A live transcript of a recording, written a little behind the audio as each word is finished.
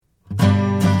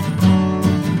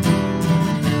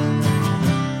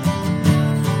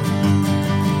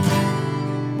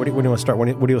do you want to start? What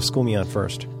do you want to school me on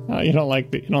first? You don't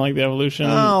like the evolution?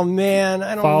 Oh man,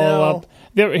 I don't know. Follow up.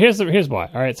 Here's why.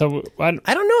 All right, so I don't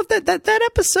know if that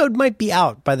episode might be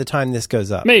out by the time this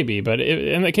goes up. Maybe, but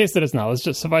in the case that it's not, let's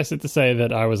just suffice it to say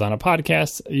that I was on a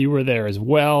podcast. You were there as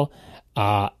well.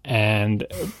 And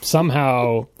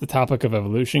somehow the topic of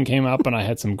evolution came up and I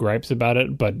had some gripes about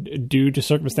it, but due to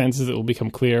circumstances that will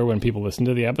become clear when people listen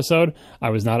to the episode, I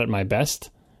was not at my best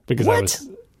because I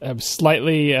was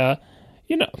slightly, I'm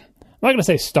not going to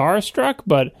say starstruck,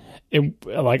 but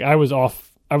I was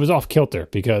off kilter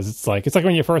because it's like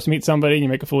when you first meet somebody and you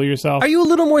make a fool of yourself. Are you a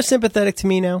little more sympathetic to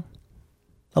me now?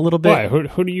 A little bit. Why?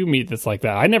 Who do you meet that's like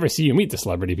that? I never see you meet the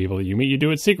celebrity people that you meet. You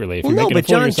do it secretly. If well, you're no, but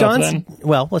John's.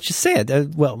 Well, let's just say it.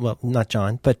 Well, not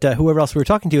John, but whoever else we were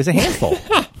talking to is a handful.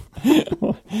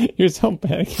 Well, you're so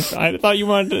bad. I thought you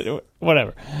wanted to.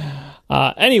 Whatever.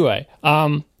 Anyway,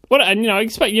 I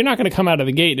expect you're not going to come out of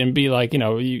the gate and be like,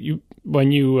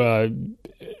 when you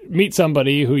meet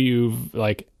somebody who you've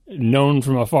like known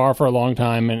from afar for a long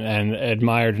time and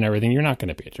admired and everything, you're not going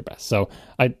to be at your best. So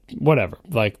whatever.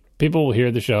 Like, people will hear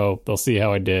the show. They'll see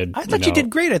how I did. I thought you did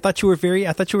great. I thought you were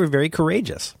very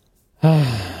courageous.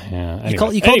 Yeah.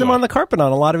 Anyway. You called him on the carpet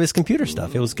on a lot of his computer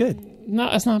stuff. It was good. No,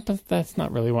 it's not. But that's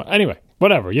not really what. Anyway,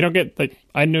 whatever. You don't get.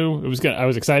 I knew it was good. I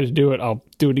was excited to do it. I'll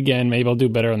do it again. Maybe I'll do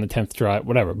better on the 10th try.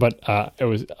 Whatever. But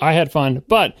I had fun.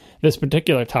 But this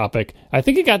particular topic, I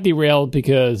think it got derailed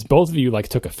because both of you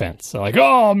took offense. So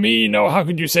oh me, no, how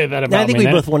could you say that about me? I think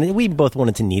we both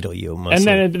wanted to needle you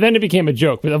mostly. And then it became a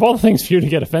joke. But of all the things for you to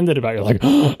get offended about, you're like,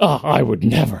 oh, I would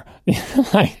never.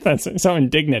 That's so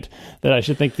indignant that I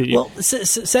should think that you. Well,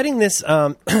 setting this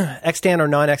extant or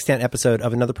non-extant episode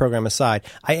of another program aside,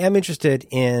 I am interested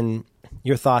in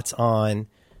your thoughts on,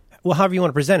 well, however you want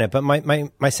to present it. But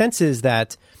my sense is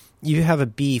that you have a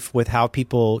beef with how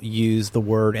people use the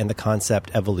word and the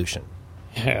concept evolution.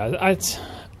 Yeah,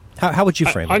 how would you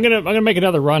frame it? I'm gonna make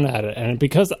another run at it, and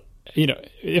because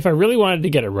if I really wanted to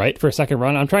get it right for a second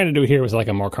run, I'm trying to do here was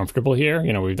I'm more comfortable here.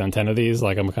 We've done 10 of these,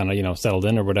 I'm kind of settled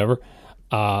in or whatever.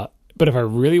 But if I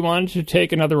really wanted to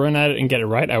take another run at it and get it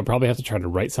right, I would probably have to try to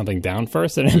write something down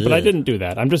first. But I didn't do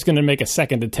that. I'm just going to make a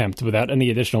second attempt without any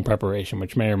additional preparation,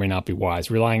 which may or may not be wise,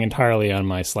 relying entirely on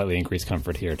my slightly increased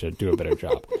comfort here to do a better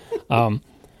job.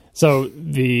 So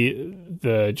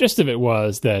the gist of it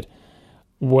was that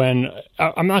when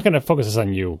I'm not going to focus this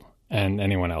on you and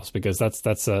anyone else because that's a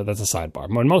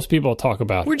sidebar. When most people talk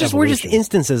about we're just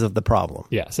instances of the problem.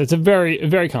 Yes, it's a very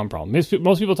very common problem.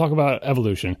 Most people talk about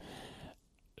evolution.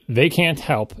 They can't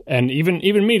help, and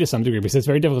even me to some degree, because it's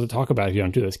very difficult to talk about if you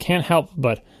don't do this, can't help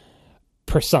but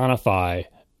personify,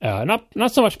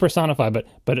 not so much personify,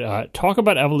 but talk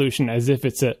about evolution as if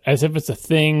it's a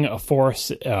thing, a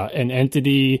force, an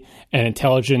entity, an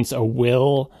intelligence, a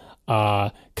will,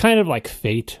 kind of like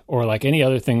fate or like any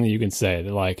other thing that you can say.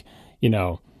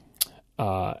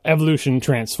 Evolution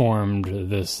transformed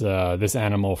this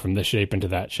animal from this shape into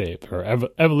that shape, or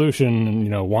evolution,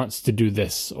 wants to do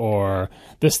this, or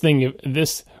this thing,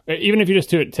 this, even if you just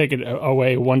take it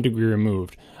away 1 degree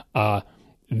removed,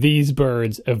 these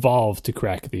birds evolved to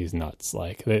crack these nuts.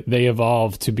 Like they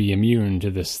evolved to be immune to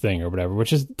this thing or whatever,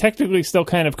 which is technically still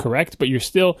kind of correct, but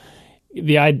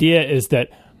the idea is that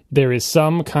there is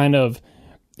some kind of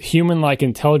human-like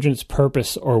intelligence,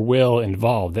 purpose, or will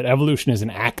involved, that evolution is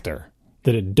an actor,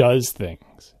 that it does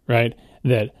things, right?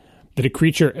 That a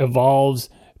creature evolves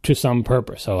to some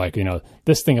purpose. So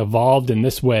this thing evolved in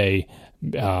this way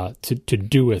to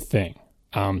do a thing,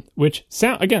 which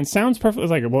sounds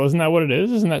perfectly well, isn't that what it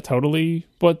is? Isn't that totally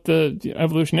what the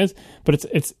evolution is? But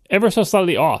it's ever so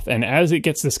slightly off. And as it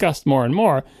gets discussed more and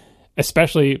more,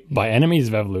 especially by enemies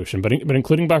of evolution, but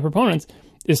including by proponents,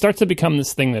 it starts to become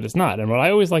this thing that it's not. And what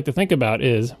I always like to think about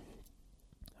is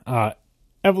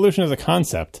evolution as a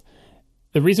concept.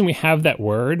 The reason we have that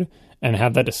word and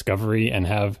have that discovery and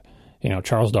have,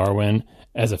 Charles Darwin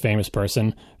as a famous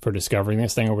person for discovering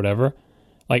this thing or whatever,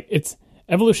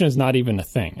 evolution is not even a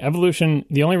thing. Evolution,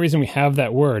 the only reason we have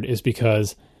that word is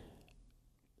because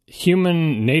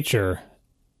human nature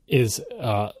is,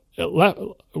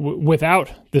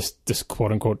 without this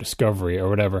quote unquote discovery or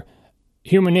whatever,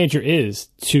 human nature is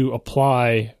to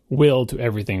apply will to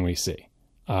everything we see,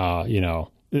 to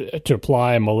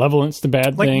apply malevolence to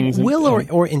bad things. Will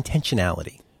or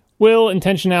intentionality? Will,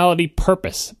 intentionality,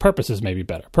 purpose. Purpose is maybe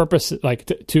better. Purpose,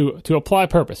 to apply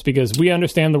purpose, because we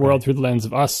understand the world through the lens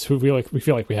of us who feel like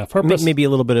we have purpose. Maybe a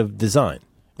little bit of design.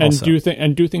 And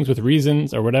do things with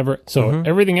reasons or whatever. So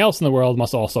everything else in the world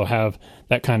must also have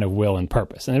that kind of will and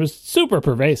purpose. And it was super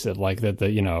pervasive,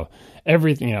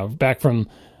 everything, back from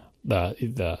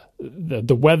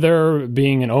the weather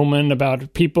being an omen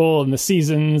about people and the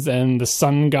seasons and the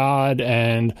sun god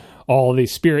and all the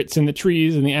spirits in the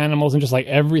trees and the animals, and just like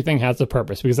everything has a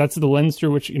purpose, because that's the lens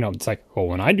through which, it's like, well,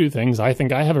 when I do things, I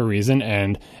think I have a reason,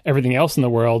 and everything else in the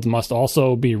world must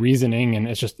also be reasoning. And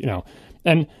it's just,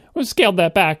 and we've scaled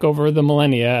that back over the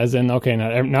millennia, as in, okay,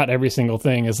 not every single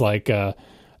thing is like,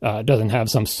 doesn't have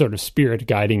some sort of spirit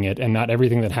guiding it, and not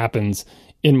everything that happens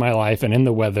in my life and in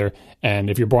the weather. And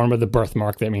if you're born with a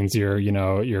birthmark, that means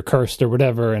you're cursed or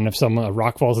whatever. And if a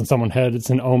rock falls on someone's head, it's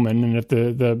an omen. And if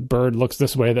the bird looks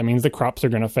this way, that means the crops are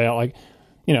going to fail. Like,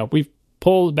 we've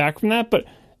pulled back from that, but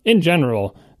in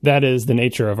general, that is the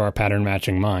nature of our pattern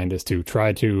matching mind, is to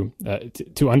try to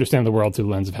understand the world through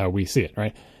the lens of how we see it,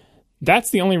 right? That's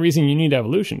the only reason you need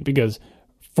evolution, because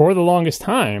for the longest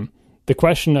time, the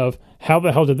question of how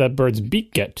the hell did that bird's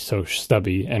beak get so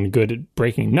stubby and good at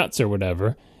breaking nuts or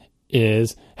whatever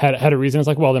had a reason. It's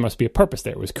like, well, there must be a purpose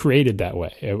there. It was created that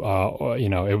way. Or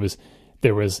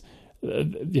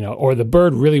the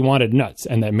bird really wanted nuts,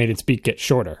 and that made its beak get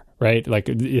shorter, right? Like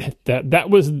that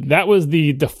was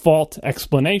the default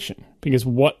explanation, because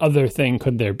what other thing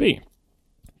could there be?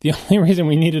 The only reason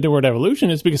we needed the word evolution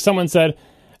is because someone said,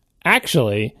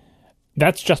 actually,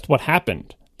 that's just what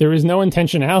happened. There is no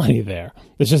intentionality there.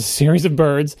 There's just a series of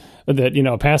birds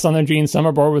that, pass on their genes. Some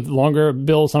are born with longer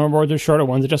bills, some are born with shorter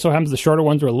ones. It just so happens the shorter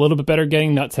ones are a little bit better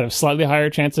getting nuts, have a slightly higher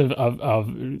chance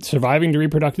of surviving to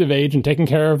reproductive age and taking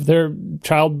care of their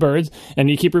child birds.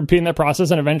 And you keep repeating that process,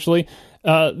 and eventually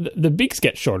the beaks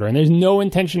get shorter, and there's no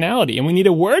intentionality. And we need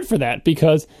a word for that,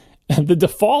 because the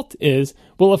default is,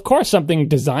 well, of course something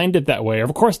designed it that way, or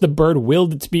of course the bird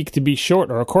willed its beak to be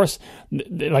short, or of course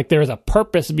there's a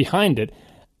purpose behind it.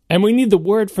 And we need the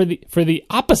word for the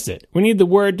opposite. We need the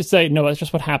word to say, no, that's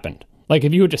just what happened. Like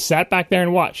if you had just sat back there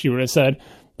and watched, you would have said,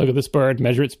 look at this bird,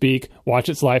 measure its beak, watch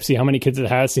its life, see how many kids it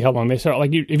has, see how long they start.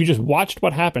 Like if you just watched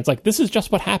what happened, it's like, this is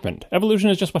just what happened. Evolution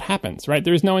is just what happens, right?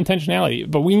 There is no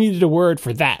intentionality. But we needed a word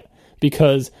for that,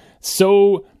 because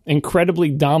so incredibly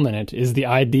dominant is the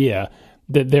idea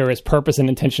that there is purpose and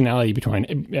intentionality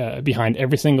behind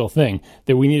every single thing,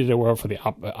 that we needed a word for the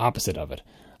opposite of it.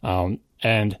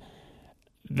 And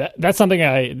that's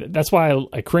something that's why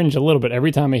I cringe a little bit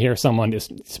every time I hear someone,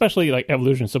 especially like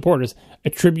evolution supporters,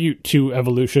 attribute to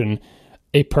evolution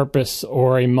a purpose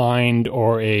or a mind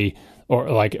or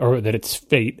that it's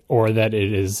fate, or that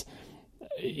it is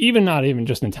not even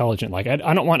just intelligent. Like I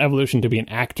don't want evolution to be an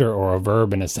actor or a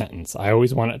verb in a sentence. I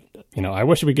always want it, I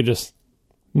wish we could just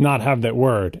not have that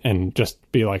word and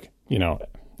just be like,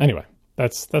 anyway.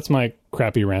 That's my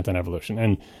crappy rant on evolution.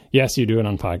 And yes, you do it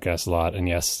on podcasts a lot. And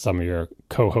yes, some of your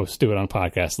co-hosts do it on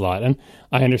podcasts a lot. And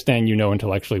I understand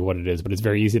intellectually what it is, but it's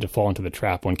very easy to fall into the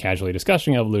trap when casually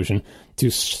discussing evolution to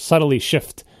subtly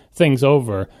shift things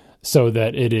over so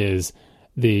that it is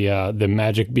the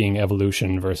magic being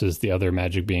evolution versus the other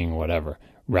magic being whatever,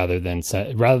 rather than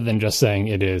just saying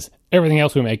it is everything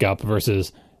else we make up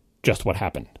versus just what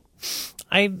happened.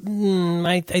 I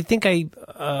think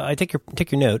I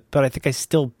take your note, but I think I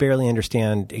still barely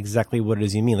understand exactly what it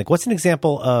is you mean. Like, what's an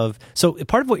example of? So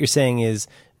part of what you're saying is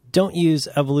don't use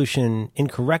evolution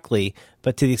incorrectly,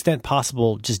 but to the extent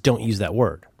possible, just don't use that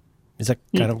word. Is that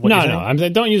kind of what you're saying? No. I'm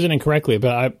saying don't use it incorrectly,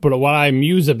 but what I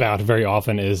muse about very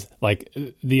often is like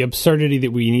the absurdity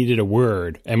that we needed a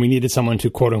word and we needed someone to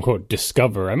quote unquote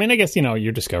discover. I mean, I guess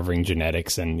you're discovering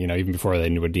genetics, and even before they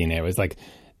knew what DNA was, like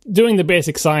doing the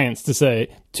basic science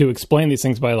to explain these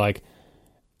things by like,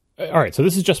 all right, so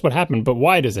this is just what happened, but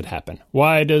why does it happen?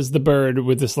 Why does the bird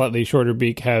with the slightly shorter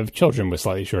beak have children with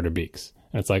slightly shorter beaks?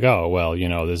 And it's like, oh, well,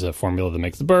 there's a formula that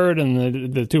makes the bird,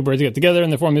 and the two birds get together,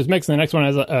 and the formula's mixed, and the next one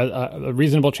has a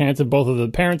reasonable chance if both of the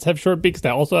parents have short beaks, they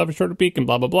also have a shorter beak, and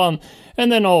blah, blah, blah.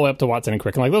 And then all the way up to Watson and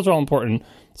Crick. And like, those are all important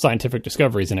scientific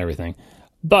discoveries and everything.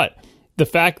 But the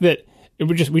fact that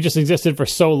we just existed for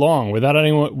so long without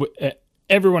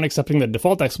everyone accepting the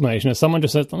default explanation is someone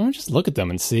just says, let me just look at them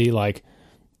and see, like,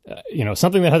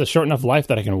 something that has a short enough life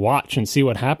that I can watch and see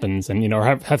what happens, and or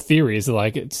have theories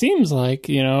like it seems like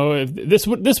this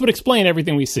would explain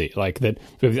everything we see, like that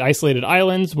we have the isolated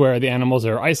islands where the animals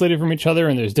are isolated from each other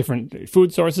and there's different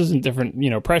food sources and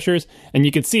different pressures, and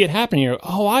you could see it happening.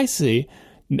 Oh, I see,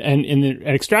 and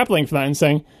extrapolating from that and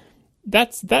saying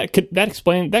that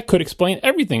could explain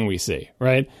everything we see,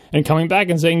 right? And coming back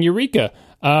and saying, Eureka.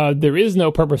 There is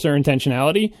no purpose or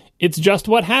intentionality. It's just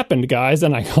what happened, guys,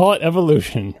 and I call it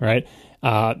evolution, right?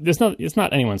 It's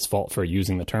not anyone's fault for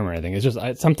using the term or anything. It's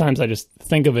just sometimes I just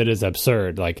think of it as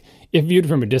absurd. Like if viewed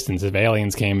from a distance, if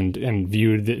aliens came and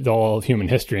viewed all of human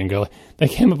history and go, they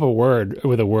came up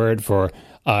with a word for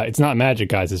it's not magic,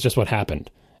 guys. It's just what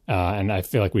happened. And I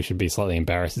feel like we should be slightly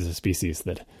embarrassed as a species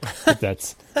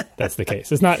that's the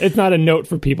case. It's not a note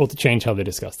for people to change how they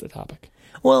discuss the topic.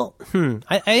 Well,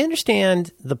 I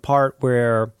understand the part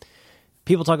where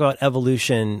people talk about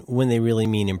evolution when they really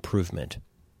mean improvement.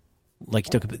 Like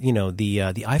the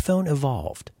iPhone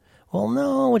evolved. Well,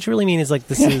 no, what you really mean is like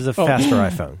this is a faster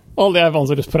iPhone. All the iPhones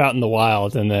are just put out in the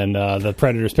wild, and then the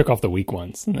predators pick off the weak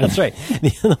ones. That's right.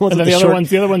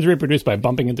 The other ones reproduce by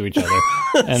bumping into each other.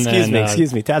 And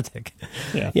excuse me, tactic.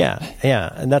 Yeah,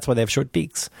 and that's why they have short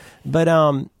beaks. But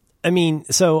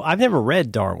so I've never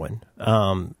read Darwin.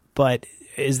 But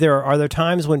are there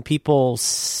times when people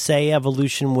say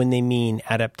evolution when they mean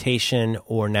adaptation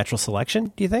or natural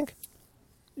selection? Do you think?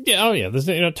 Yeah, oh yeah. There's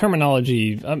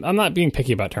terminology. I'm not being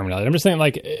picky about terminology. I'm just saying,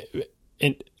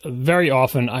 very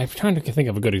often, I'm trying to think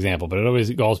of a good example, but it always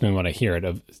galls me when I hear it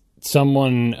of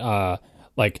someone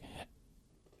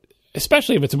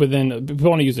especially if it's within. People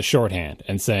want to use a shorthand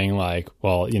and saying like,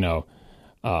 well,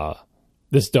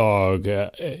 this dog,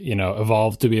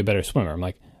 evolved to be a better swimmer. I'm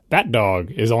like, that dog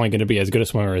is only going to be as good a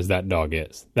swimmer as that dog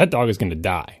is. That dog is going to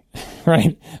die,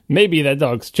 right? Maybe that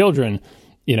dog's children,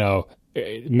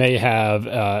 may have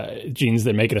genes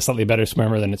that make it a slightly better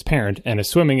swimmer than its parent, and if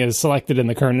swimming is selected in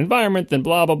the current environment, then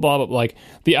blah, blah, blah, blah. Like,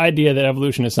 the idea that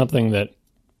evolution is something that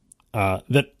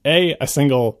a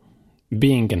single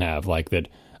being can have, like that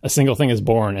a single thing is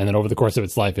born, and then over the course of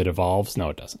its life, it evolves. No,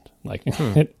 it doesn't. Like,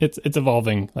 it's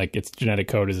evolving, like, its genetic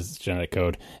code is its genetic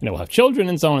code, and it will have children,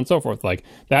 and so on and so forth, like,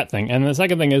 that thing. And the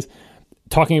second thing is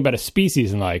talking about a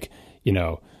species and, like,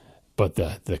 but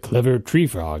the clever tree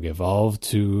frog evolved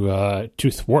to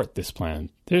thwart this plan.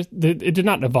 It did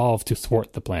not evolve to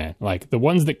thwart the plan. Like, the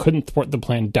ones that couldn't thwart the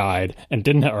plan died and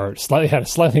had a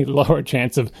slightly lower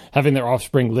chance of having their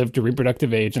offspring live to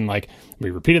reproductive age. And like,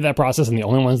 we repeated that process, and the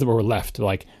only ones that were left,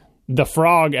 like the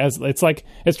frog,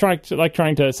 it's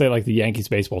trying to say like the Yankees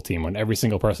baseball team, when every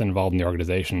single person involved in the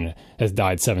organization has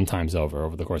died 7 times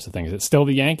over the course of things. It's still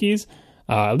the Yankees.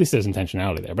 At least there's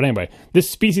intentionality there. But anyway, this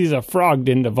species of frog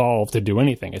didn't evolve to do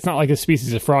anything. It's not like this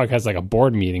species of frog has like a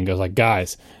board meeting, goes like,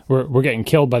 guys, we're getting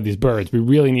killed by these birds. We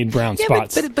really need brown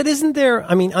spots. But isn't there,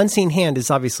 unseen hand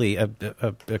is obviously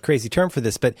a crazy term for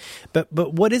this, but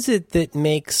what is it that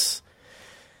makes...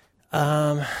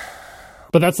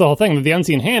 But that's the whole thing. The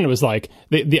unseen hand was like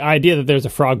the idea that there's a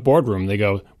frog boardroom. They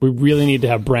go, we really need to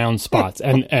have brown spots,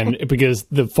 and because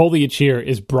the foliage here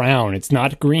is brown, it's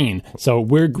not green. So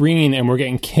we're green, and we're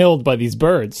getting killed by these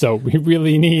birds. So we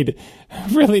really need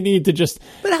to just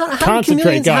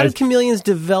concentrate, guys. How do chameleons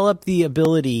develop the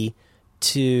ability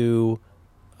to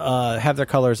have their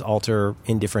colors alter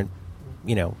in different?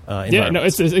 Yeah, no,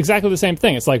 it's exactly the same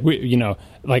thing. It's like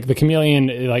like the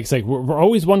chameleon, like it's like we're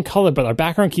always one color, but our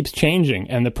background keeps changing,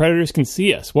 and the predators can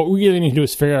see us. What we really need to do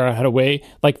is figure out how to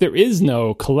like there is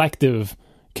no collective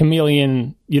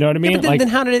chameleon. You know what I mean? Yeah, but then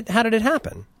how did it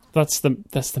happen? That's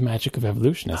the magic of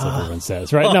evolution, as everyone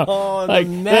says, right? No, the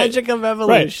magic of evolution.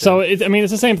 Right. So it's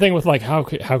the same thing with like how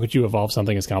could you evolve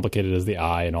something as complicated as the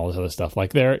eye and all this other stuff?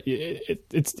 Like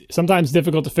it's sometimes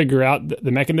difficult to figure out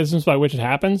the mechanisms by which it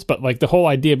happens, but like the whole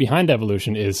idea behind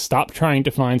evolution is stop trying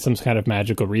to find some kind of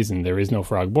magical reason. There is no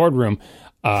frog boardroom.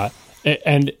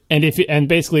 And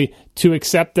basically to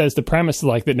accept as the premise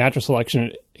like that natural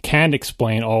selection can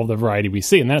explain all of the variety we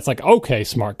see. And then it's like, okay,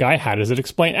 smart guy, how does it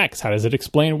explain X? How does it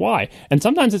explain Y? And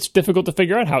sometimes it's difficult to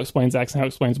figure out how it explains X and how it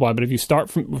explains Y. But if you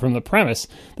start from the premise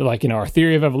that like, our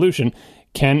theory of evolution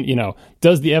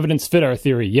does the evidence fit our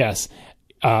theory? Yes.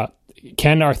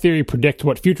 Can our theory predict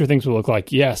what future things will look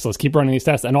like? Yes. Let's keep running these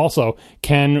tests. And also,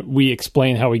 can we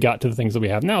explain how we got to the things that we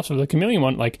have now? So the chameleon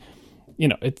one, like,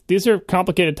 these are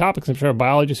complicated topics. I'm sure a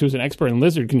biologist who's an expert in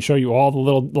lizard can show you all the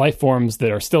little life forms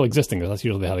that are still existing. That's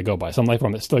usually how they go by. Some life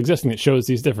form that's still existing that shows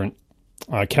these different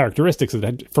characteristics.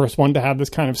 The first one to have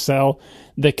this kind of cell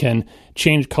that can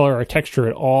change color or texture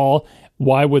at all.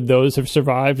 Why would those have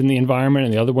survived in the environment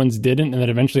and the other ones didn't? And then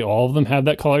eventually all of them have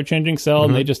that color changing cell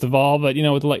and they just evolve. But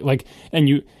with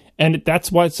and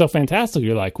that's why it's so fantastic.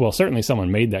 You're like, well, certainly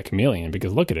someone made that chameleon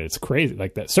because look at it, it's crazy.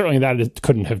 Like that, certainly that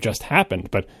couldn't have just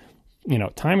happened, but.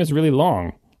 Time is really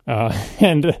long,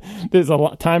 and there's a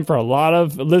lot time for a lot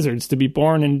of lizards to be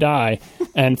born and die,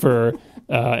 and for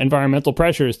environmental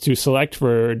pressures to select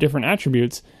for different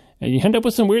attributes. And you end up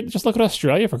with some weird. Just look at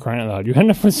Australia, for crying out loud. You end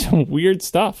up with some weird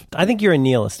stuff. I think you're a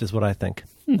nihilist, is what I think.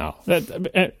 No,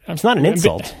 it's not an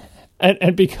insult.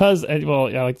 And because, I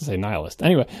like to say nihilist.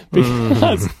 Anyway,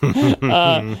 because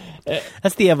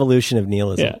that's the evolution of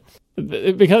nihilism. Yeah.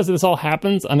 Because this all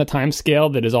happens on a time scale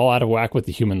that is all out of whack with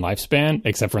the human lifespan,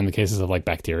 except for in the cases of like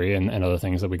bacteria and other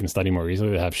things that we can study more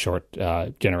easily that have short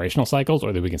generational cycles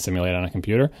or that we can simulate on a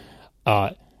computer.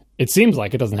 it seems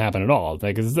like it doesn't happen at all.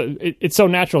 Like it's so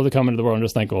natural to come into the world and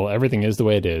just think, well, everything is the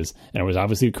way it is, and it was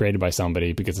obviously created by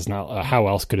somebody, because it's not. How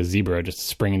else could a zebra just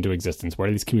spring into existence? Where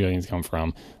do these chameleons come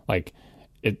from? Like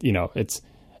it, it's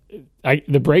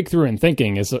the breakthrough in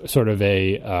thinking is sort of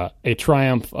a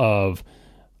triumph of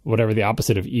whatever the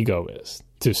opposite of ego is.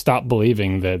 To stop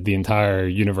believing that the entire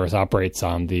universe operates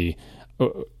on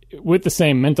with the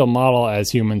same mental model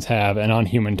as humans have and on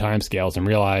human timescales, and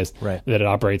realize that it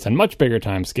operates on much bigger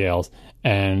timescales.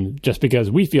 And just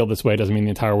because we feel this way doesn't mean the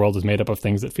entire world is made up of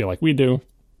things that feel like we do,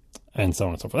 and so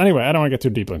on and so forth. Anyway, I don't want to get too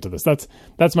deeply into this.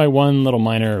 That's my one little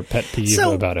minor pet peeve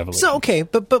about evolution. So okay,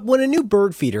 but when a new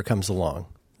bird feeder comes along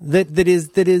that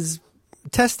is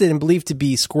tested and believed to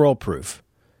be squirrel proof,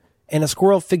 and a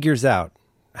squirrel figures out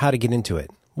how to get into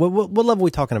it, what level are we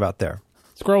talking about there?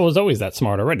 Squirrel was always that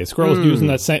smart already. Squirrel was using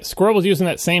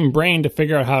that same brain to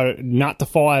figure out how not to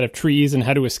fall out of trees and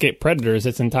how to escape predators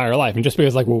its entire life. And just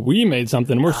because, like, well, we made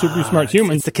something, we're super smart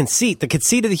humans. It's the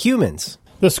conceit of the humans.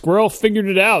 The squirrel figured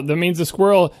it out. That means the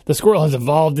squirrel has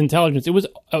evolved intelligence. It was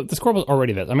the squirrel was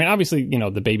already that. I mean, obviously,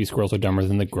 the baby squirrels are dumber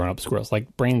than the grown-up squirrels.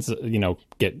 Like, brains,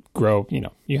 grow.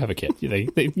 You have a kid, they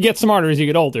get smarter as you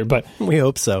get older. But we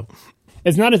hope so.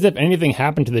 It's not as if anything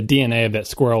happened to the DNA of that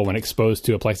squirrel when exposed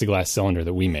to a plexiglass cylinder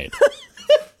that we made.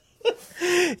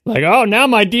 Like, oh, now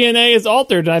my DNA is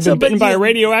altered and I've been bitten by a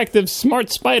radioactive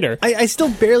smart spider. I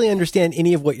still barely understand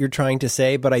any of what you're trying to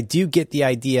say, but I do get the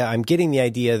idea. I'm getting the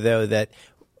idea, though, that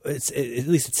at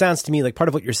least it sounds to me like part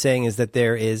of what you're saying is that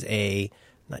there is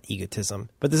not egotism,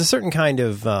 but there's a certain kind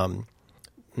of,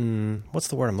 what's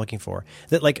the word I'm looking for?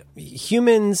 That like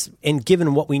humans, and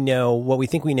given what we know, what we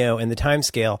think we know, and the time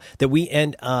scale, that we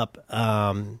end up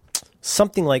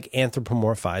something like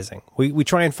anthropomorphizing. We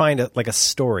try and find a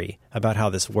story about how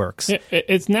this works.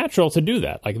 It's natural to do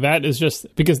that. Like that is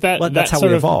just because that's how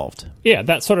we evolved. Yeah,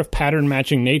 that sort of pattern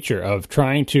matching nature of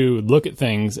trying to look at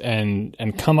things and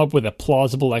come up with a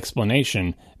plausible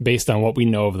explanation based on what we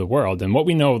know of the world. And what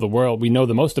we know of the world, we know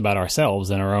the most about ourselves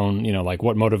and our own, like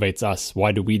what motivates us.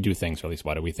 Why do we do things? Or at least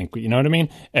why do we think, you know what I mean?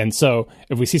 And so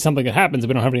if we see something that happens,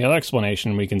 we don't have any other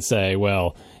explanation, we can say,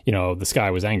 well, the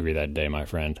sky was angry that day, my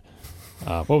friend.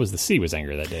 What was the sea was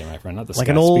angry that day, my friend? Not the like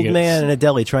sky. An old man in a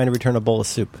deli trying to return a bowl of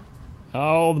soup.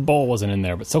 Oh, the bowl wasn't in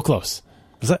there, but so close.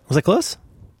 Was that close?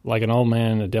 Like an old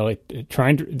man in a deli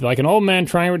trying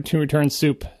to return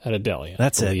soup at a deli.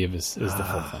 That's I believe is the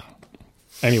full thing.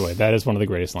 Anyway, that is one of the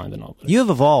greatest lines in all of it. You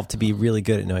have evolved to be really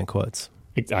good at knowing quotes.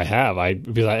 I have.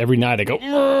 Because every night I go,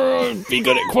 be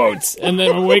good at quotes, and then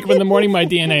when I wake up in the morning, my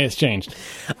DNA has changed.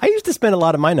 I used to spend a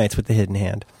lot of my nights with the hidden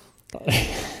hand.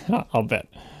 I'll bet.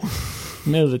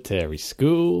 Military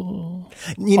school.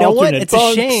 You know what? It's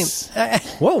bunks. A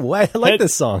shame. Whoa, I like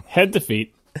this song. Head to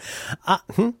feet.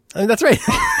 That's right.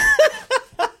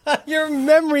 Your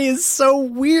memory is so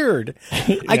weird.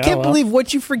 I can't believe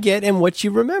what you forget and what you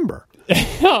remember.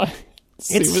 It's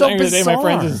so bizarre. Today, my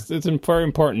friends, it's very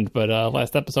important, but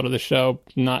last episode of the show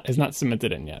is not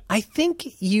cemented in yet. I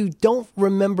think you don't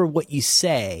remember what you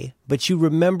say, but you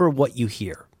remember what you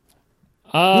hear.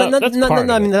 That's part of it.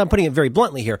 I mean, I'm putting it very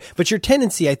bluntly here, but your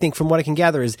tendency, I think, from what I can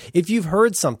gather, is if you've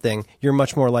heard something, you're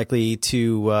much more likely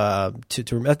to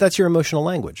that's your emotional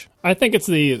language. I think it's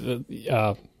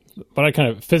what I kind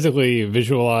of physically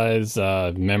visualize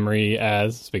memory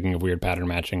as, speaking of weird pattern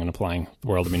matching and applying the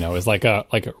world we know, is like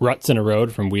ruts in a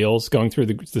road from wheels going through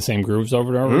the same grooves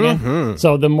over and over again.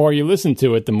 So the more you listen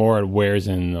to it, the more it wears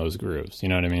in those grooves. You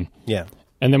know what I mean? Yeah.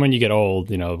 And then when you get old,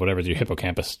 whatever, your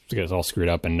hippocampus gets all screwed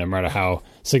up, and no matter how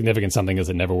significant something is,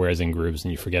 it never wears in grooves,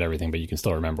 and you forget everything, but you can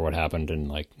still remember what happened in,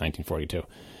 1942.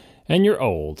 And you're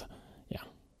old. Yeah.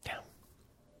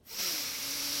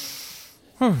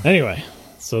 Anyway,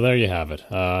 so there you have it.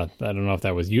 I don't know if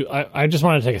that was you. I just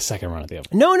wanted to take a second run at the other.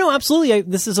 No, absolutely.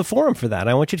 This is a forum for that.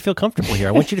 I want you to feel comfortable here.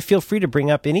 I want you to feel free to bring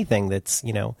up anything that's,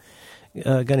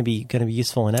 going to be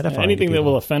useful and edifying. Anything that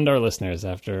will offend our listeners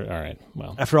after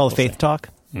all the faith talk.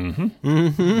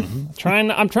 I'm trying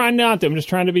not to. I'm just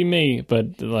trying to be me,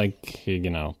 but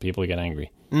people get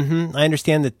angry. I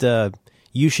understand that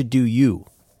you should do you.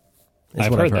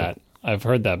 I've heard that. I've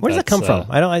heard that. Where does that come from?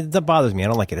 That bothers me. I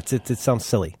don't like it. It sounds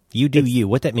silly. You do you.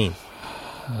 What's that mean?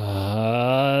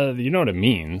 You know what it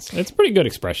means. It's a pretty good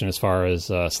expression as far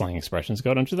as slang expressions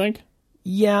go, don't you think?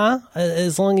 Yeah,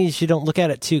 as long as you don't look at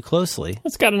it too closely.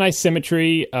 It's got a nice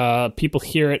symmetry. People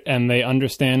hear it and they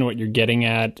understand what you're getting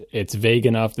at. It's vague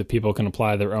enough that people can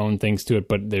apply their own things to it,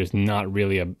 but there's not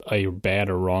really a bad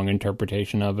or wrong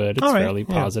interpretation of it. It's fairly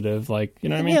positive. You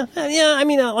know what I mean? Yeah. I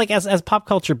mean, as pop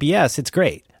culture BS, it's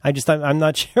great. I'm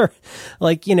not sure.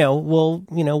 What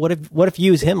if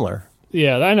you was Himmler?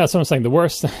 Yeah, I know. Someone's saying the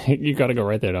worst. You got to go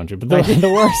right there, don't you? But the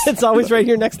worst. It's always right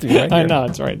here next to me. Right here. I know,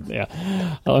 it's right. Yeah.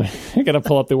 I got to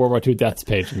pull up the World War II deaths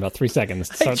page in about 3 seconds.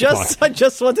 To start the clock. I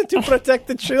just wanted to protect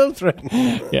the children.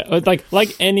 Yeah, it's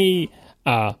like any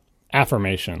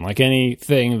affirmation, like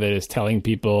anything that is telling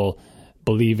people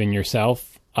believe in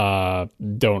yourself,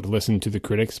 don't listen to the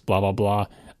critics, blah, blah, blah.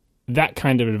 That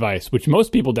kind of advice, which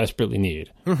most people desperately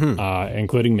need,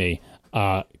 including me,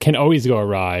 can always go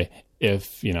awry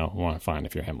if, well, fine,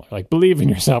 if you're Himmler. Like, believe in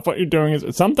yourself. What you're doing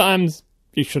is, sometimes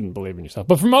you shouldn't believe in yourself.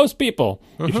 But for most people,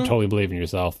 you should totally believe in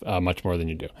yourself much more than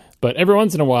you do. But every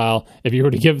once in a while, if you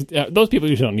were to give, those people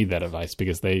usually don't need that advice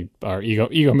because they are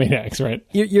egomaniacs, right?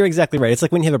 You're exactly right. It's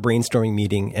like when you have a brainstorming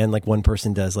meeting and like one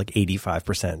person does like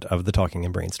 85% of the talking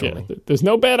and brainstorming. Yeah, there's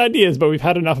no bad ideas, but we've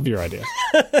had enough of your ideas.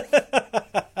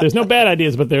 There's no bad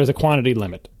ideas, but there's a quantity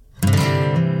limit.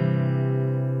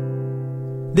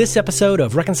 This episode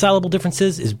of Reconcilable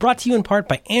Differences is brought to you in part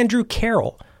by Andrew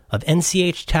Carroll of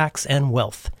NCH Tax and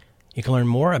Wealth. You can learn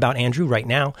more about Andrew right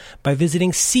now by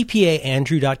visiting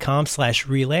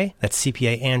cpaandrew.com/relay. That's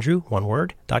cpaandrew, one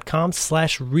word,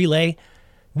 .com/relay.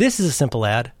 This is a simple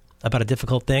ad about a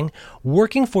difficult thing.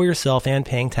 Working for yourself and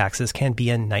paying taxes can be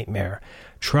a nightmare.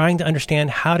 Trying to understand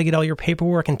how to get all your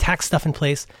paperwork and tax stuff in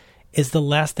place is the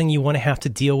last thing you want to have to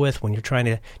deal with when you're trying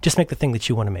to just make the thing that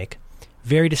you want to make.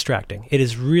 Very distracting. It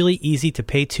is really easy to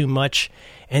pay too much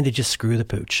and to just screw the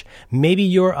pooch. Maybe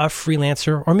you're a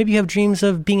freelancer, or maybe you have dreams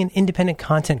of being an independent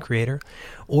content creator,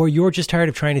 or you're just tired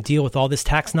of trying to deal with all this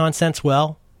tax nonsense.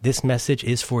 Well, this message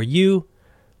is for you.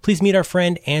 Please meet our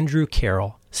friend Andrew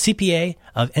Carroll, CPA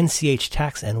of NCH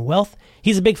Tax and Wealth.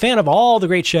 He's a big fan of all the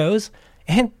great shows,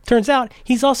 and turns out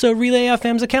he's also Relay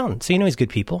FM's accountant, so you know he's good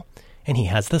people. And he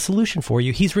has the solution for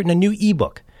you. He's written a new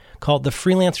ebook called The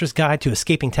Freelancer's Guide to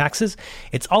Escaping Taxes.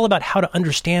 It's all about how to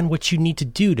understand what you need to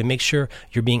do to make sure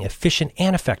you're being efficient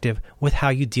and effective with how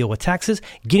you deal with taxes,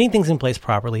 getting things in place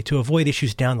properly to avoid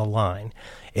issues down the line.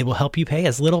 It will help you pay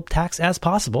as little tax as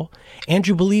possible.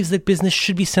 Andrew believes that business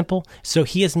should be simple, so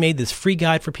he has made this free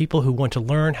guide for people who want to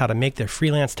learn how to make their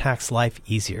freelance tax life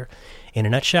easier. In a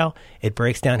nutshell, it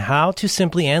breaks down how to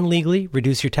simply and legally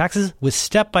reduce your taxes with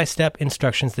step-by-step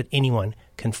instructions that anyone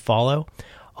can follow.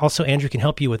 Also, Andrew can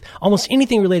help you with almost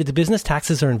anything related to business,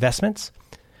 taxes, or investments.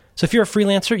 So if you're a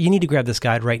freelancer, you need to grab this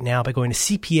guide right now by going to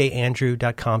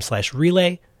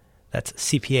cpaandrew.com/relay. That's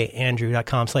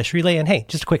cpaandrew.com/relay. And hey,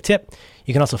 just a quick tip.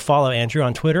 You can also follow Andrew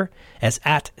on Twitter as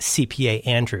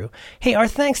 @CPAandrew. Hey, our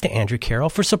thanks to Andrew Carroll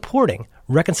for supporting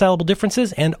Reconcilable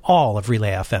Differences and all of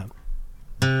Relay FM.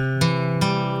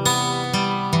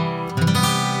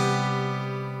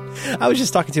 I was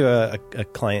just talking to a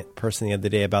client person the other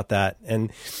day about that. And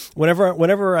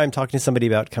whenever I'm talking to somebody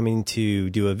about coming to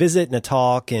do a visit and a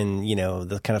talk and,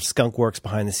 the kind of skunk works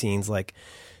behind the scenes, like,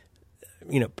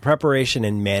 preparation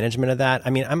and management of that.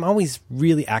 I mean, I'm always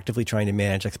really actively trying to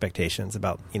manage expectations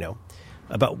about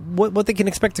what they can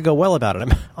expect to go well about it.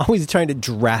 I'm always trying to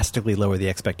drastically lower the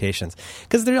expectations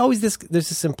because there's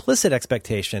this implicit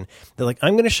expectation that like,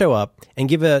 I'm going to show up and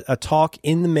give a talk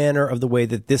in the manner of the way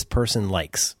that this person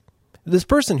likes. This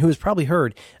person who has probably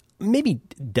heard maybe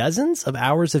dozens of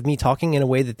hours of me talking in a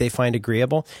way that they find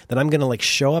agreeable, that I'm going to like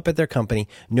show up at their company,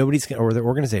 or their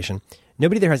organization.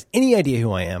 Nobody there has any idea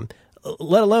who I am,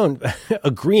 let alone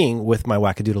agreeing with my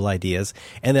wackadoodle ideas.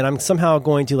 And then I'm somehow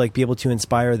going to like be able to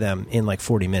inspire them in like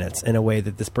 40 minutes in a way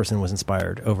that this person was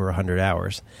inspired over 100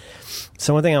 hours.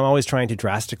 So one thing I'm always trying to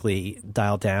drastically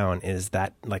dial down is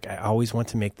that like I always want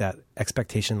to make that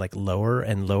expectation like lower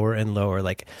and lower and lower.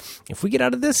 Like if we get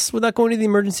out of this without going to the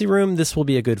emergency room, this will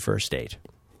be a good first date.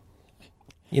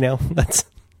 That's...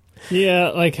 Yeah,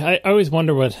 like I always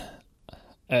wonder what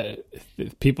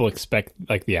people expect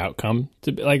like the outcome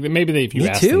to be. Like maybe if you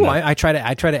ask them that. I try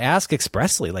to ask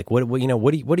expressly like what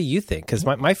do you think? Because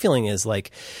my feeling is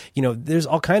like there's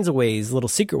all kinds of ways, little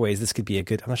secret ways this could be a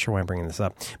good. I'm not sure why I'm bringing this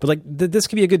up, but like this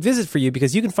could be a good visit for you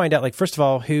because you can find out like first of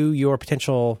all who your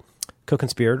potential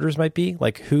co-conspirators might be,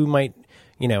 like who might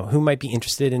be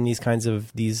interested in these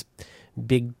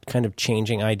big kind of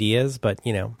changing ideas. But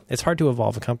it's hard to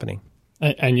evolve a company,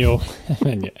 and then you'll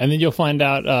find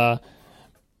out.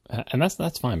 And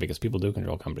that's fine because people do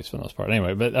control companies for the most part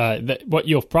anyway. But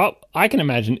I can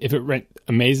imagine if it went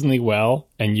amazingly well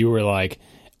and you were like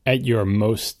at your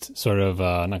most sort of,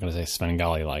 I'm not going to say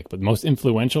Svengali-like, but most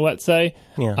influential, let's say,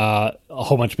 a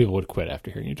whole bunch of people would quit after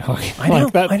hearing you talk. I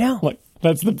know. Like,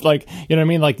 that's you know what I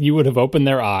mean? Like you would have opened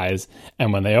their eyes,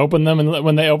 and when they open them and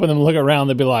look around,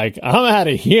 they'd be like, I'm out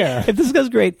of here. If this goes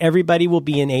great, everybody will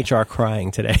be in HR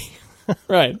crying today.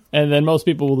 Right. And then most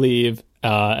people will leave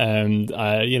and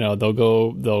they'll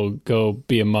go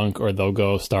be a monk, or they'll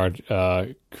go start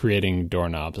creating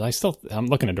doorknobs. I'm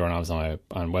looking at doorknobs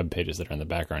on web pages that are in the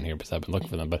background here because I've been looking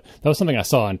for them. But that was something I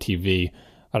saw on TV.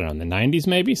 I don't know, in the 90s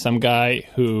maybe. Some guy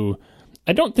who,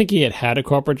 I don't think he had a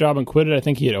corporate job and quit it. I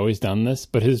think he had always done this,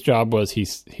 but his job was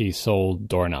he sold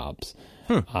doorknobs.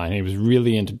 And he was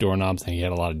really into doorknobs, and he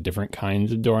had a lot of different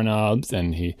kinds of doorknobs,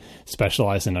 and he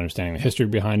specialized in understanding the history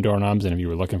behind doorknobs, and if you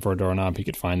were looking for a doorknob, he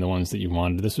could find the ones that you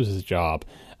wanted. This was his job.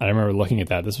 And I remember looking at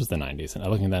that. This was the 90s, and I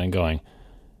looking at that and going,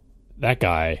 that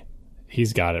guy,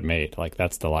 he's got it made. Like,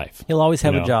 that's the life. He'll always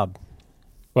have a job.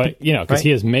 But, because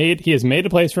he has made a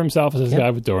place for himself as this guy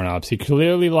with doorknobs. He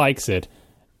clearly likes it.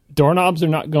 Doorknobs are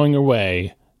not going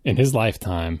away in his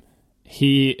lifetime.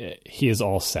 He is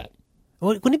all set.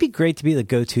 Wouldn't it be great to be the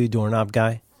go-to doorknob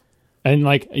guy? And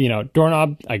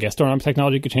doorknob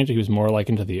technology could change. He was more like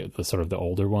into the sort of the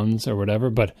older ones or whatever,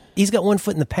 but he's got one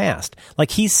foot in the past. Like,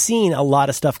 he's seen a lot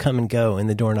of stuff come and go in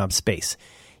the doorknob space.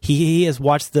 He has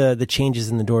watched the changes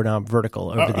in the doorknob vertical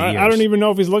over the years. I don't even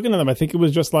know if he's looking at them. I think it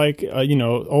was just like,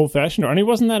 old fashioned, and he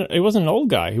wasn't an old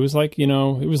guy. He was like, he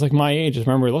was like my age. I just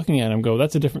remember looking at him go,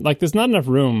 that's a different, like, there's not enough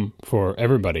room for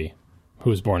everybody who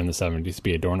was born in the 70s to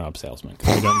be a doorknob salesman.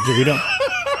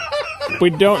 We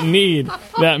don't need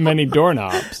that many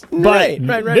doorknobs. But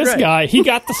this guy, he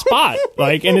got the spot.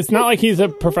 Like, and it's not like he's a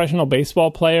professional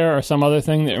baseball player or some other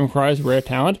thing that requires rare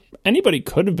talent. Anybody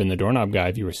could have been the doorknob guy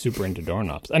if you were super into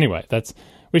doorknobs. Anyway,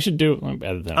 we should do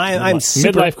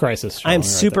midlife crisis. I'm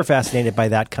super fascinated by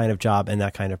that kind of job and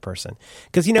that kind of person,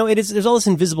 because there's all this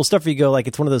invisible stuff where you go, like,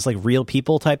 it's one of those like real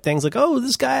people type things, like, oh,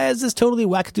 this guy has this totally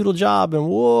wackadoodle job, and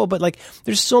whoa, but like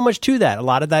there's so much to that. A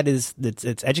lot of that is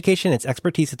it's education, it's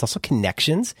expertise, it's also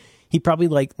connections. He probably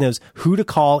like knows who to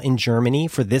call in Germany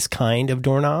for this kind of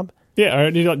doorknob. Yeah,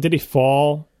 or did he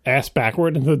fall ass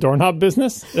backward into the doorknob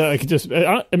business?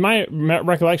 In my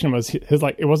recollection was his,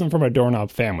 like, it wasn't from a doorknob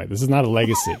family. This is not a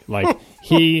legacy. Like,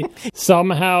 he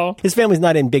somehow, his family's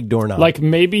not in big doorknob. Like,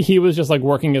 maybe he was just like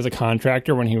working as a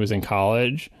contractor when he was in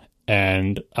college,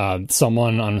 and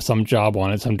someone on some job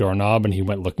wanted some doorknob, and he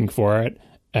went looking for it,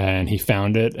 and he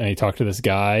found it, and he talked to this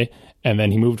guy, and then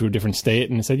he moved to a different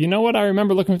state, and he said, you know what, I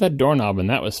remember looking for that doorknob,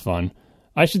 and that was fun.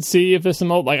 I should see if there's some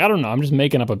old, like, I don't know, I'm just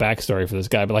making up a backstory for this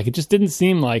guy, but like, it just didn't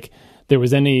seem like there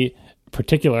was any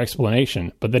particular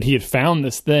explanation, but that he had found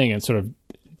this thing and sort of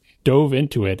dove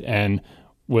into it and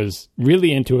was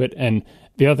really into it. And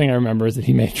the other thing I remember is that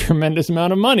he made a tremendous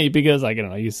amount of money because, like, I don't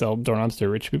know, you sell doorknobs to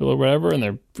rich people or whatever, and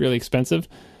they're really expensive.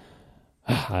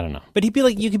 I don't know. But you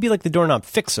could be like the doorknob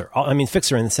fixer. I mean,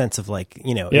 fixer in the sense of, like,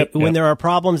 when there are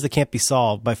problems that can't be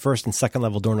solved by first and second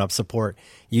level doorknob support,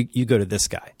 you go to this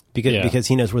guy. Because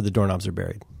he knows where the doorknobs are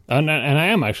buried. And I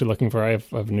am actually looking for, I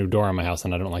have a new door on my house,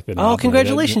 and I don't like the knob. Oh,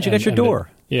 congratulations, you got your door.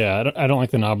 I don't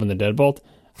like the knob and the deadbolt.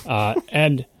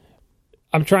 And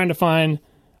I'm trying to find,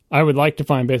 I would like to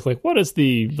find basically, what is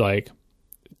the, like,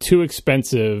 too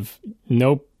expensive,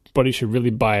 nobody should really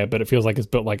buy it, but it feels like it's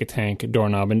built like a tank,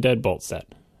 doorknob and deadbolt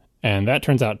set. And that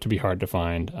turns out to be hard to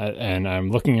find. And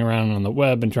I'm looking around on the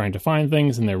web and trying to find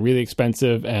things, and they're really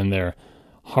expensive, and they're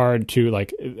hard to,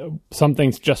 like, some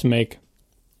things just make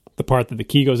the part that the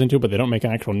key goes into, but they don't make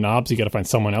an actual knob, so you got to find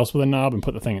someone else with a knob and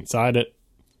put the thing inside it.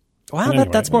 Wow, anyway,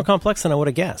 that's more complex than I would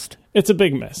have guessed. It's a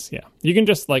big mess. Yeah, you can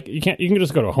just you can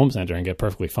just go to a home center and get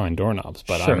perfectly fine doorknobs,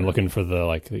 but sure. I'm looking for the,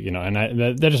 like, and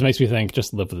that just makes me think,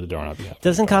 just live with the doorknob you have.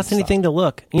 Doesn't cost anything to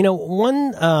look.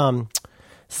 One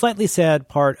slightly sad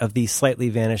part of the slightly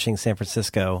vanishing San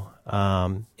Francisco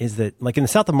is that, like, in the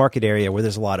South of Market area, where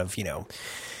there's a lot of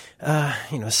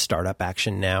startup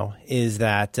action now, is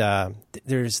that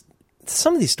there's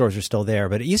some of these stores are still there,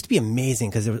 but it used to be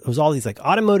amazing because it was all these, like,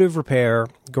 automotive repair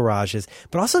garages,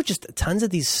 but also just tons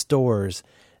of these stores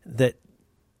that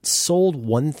sold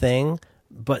one thing,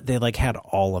 but they, like, had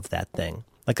all of that thing.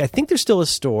 Like, I think there's still a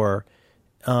store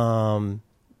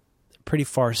pretty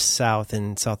far south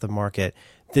in South of Market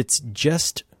that's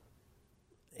just,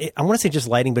 I want to say just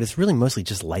lighting, but it's really mostly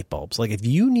just light bulbs. Like, if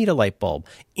you need a light bulb,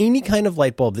 any kind of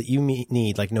light bulb that you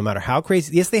need, like, no matter how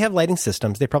crazy, yes, they have lighting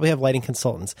systems, they probably have lighting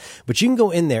consultants, but you can go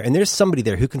in there and there's somebody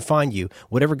there who can find you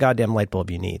whatever goddamn light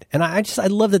bulb you need. And I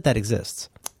love that exists.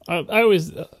 I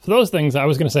always, for those things, I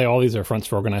was going to say all these are fronts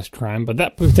for organized crime, but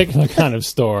that particular kind of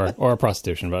store, or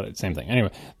prostitution, but same thing.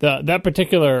 Anyway, that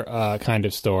particular kind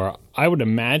of store, I would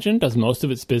imagine, does most of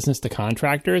its business to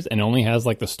contractors and only has,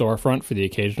 like, the storefront for the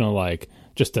occasional, like,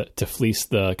 just to fleece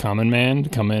the common man, to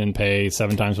come in and pay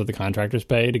 7 times what the contractors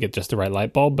pay to get just the right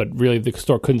light bulb. But really, the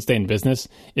store couldn't stay in business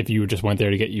if you just went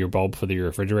there to get your bulb for your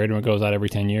refrigerator when it goes out every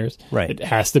 10 years. Right. It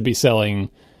has to be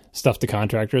selling stuff to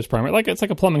contractors primarily. Like it's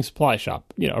like a plumbing supply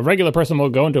shop. You know, a regular person will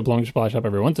go into a plumbing supply shop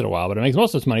every once in a while, but it makes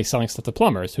most of its money selling stuff to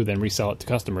plumbers who then resell it to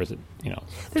customers at, you know.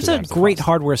 There's a great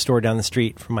hardware store down the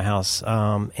street from my house,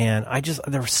 and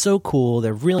they're so cool.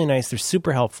 They're really nice. They're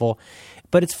super helpful.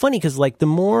 But it's funny because like the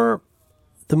more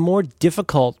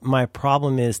difficult my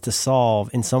problem is to solve,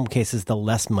 in some cases, the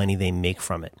less money they make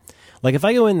from it. Like if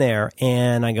I go in there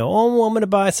and I go, oh, well, I'm going to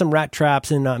buy some rat traps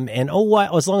and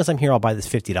as long as I'm here, I'll buy this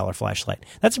 $50 flashlight.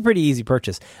 That's a pretty easy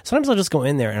purchase. Sometimes I'll just go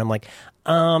in there and I'm like,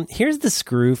 here's the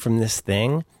screw from this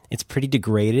thing. It's pretty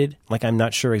degraded. Like I'm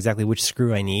not sure exactly which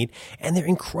screw I need. And they're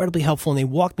incredibly helpful. And they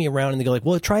walk me around and they go like,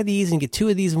 well, try these and get 2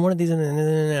 of these and 1 of these.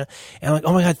 And I'm like,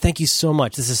 oh my God, thank you so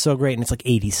much. This is so great. And it's like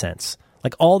 80 cents.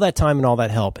 Like all that time and all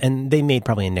that help. And they made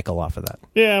probably a nickel off of that.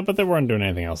 Yeah, but they weren't doing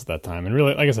anything else at that time. And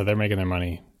really, like I said, they're making their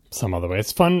money some other way.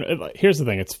 It's fun. Here's the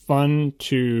thing. It's fun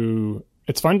to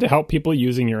help people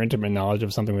using your intimate knowledge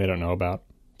of something they don't know about.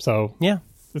 So yeah,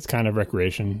 it's kind of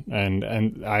recreation.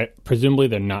 And I presumably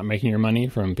they're not making your money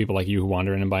from people like you who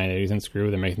wander in and buy an 80-cent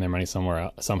screw. They're making their money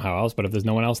somehow else. But if there's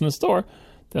no one else in the store,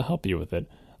 they'll help you with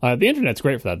it. The internet's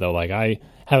great for that though. Like I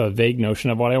have a vague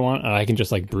notion of what I want, and I can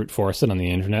just like brute force it on the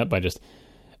internet by just.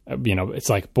 You know, it's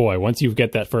like, boy, once you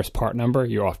get that first part number,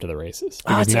 you're off to the races.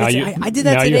 Because I did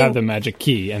that today. You have the magic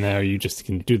key, and now you just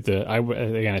can do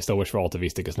again, I still wish for Alta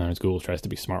Vista because sometimes Google tries to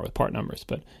be smart with part numbers.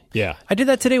 But yeah. I did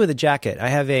that today with a jacket. I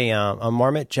have a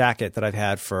Marmot jacket that I've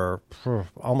had for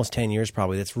almost 10 years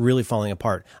probably that's really falling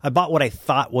apart. I bought what I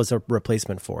thought was a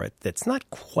replacement for it that's not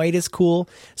quite as cool.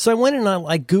 So I went and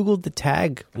I Googled the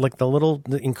tag, like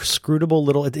the inscrutable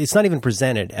little, it's not even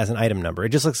presented as an item number. It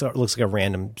just looks like a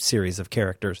random series of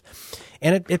characters.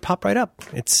 And it popped right up.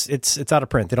 It's out of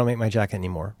print. They don't make my jacket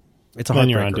anymore. It's a heartbreaker. Then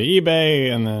you're onto eBay,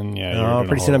 and then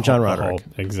pretty soon I'm John Roderick.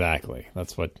 Exactly.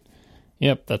 That's what.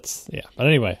 Yep. But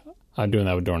anyway, I'm doing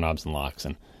that with doorknobs and locks,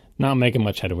 and not making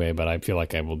much headway. But I feel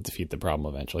like I will defeat the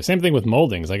problem eventually. Same thing with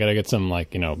moldings. I got to get some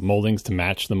moldings to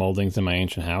match the moldings in my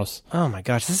ancient house. Oh my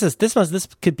gosh, this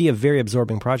could be a very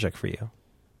absorbing project for you.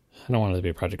 I don't want it to be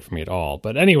a project for me at all.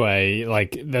 But anyway,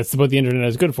 like that's what the internet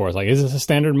is good for. It's like, is this a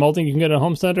standard molding you can get at a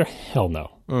home center? Hell no.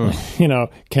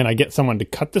 Can I get someone to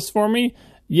cut this for me?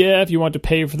 Yeah, if you want to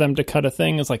pay for them to cut a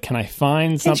thing, it's like, can I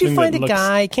find something? Can't you find a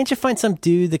guy? Can't you find some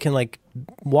dude that can like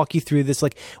walk you through this?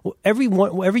 Like every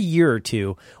year or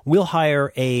two, we'll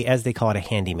hire as they call it, a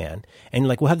handyman, and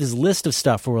like we'll have this list of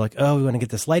stuff where we're like, oh, we want to get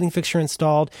this lighting fixture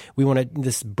installed. We want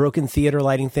this broken theater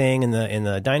lighting thing in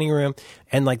the dining room,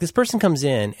 and like this person comes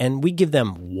in, and we give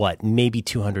them maybe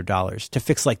 $200 to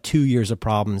fix like 2 years of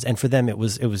problems, and for them it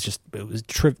was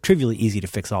trivially easy to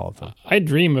fix all of them. I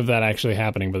dream of that actually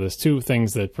happening, but there's 2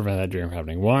 things that prevent that dream from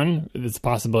happening. 1, it's a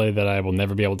possibility that I will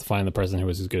never be able to find the person who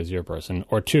is as good as your person.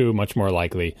 Or 2, much more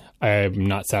likely, I'm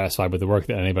not satisfied with the work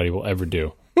that anybody will ever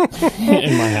do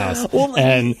in my house. Well,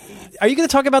 and are you going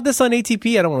to talk about this on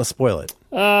ATP? I don't want to spoil it.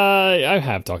 I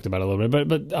have talked about it a little bit,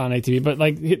 but on ATP. But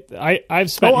like,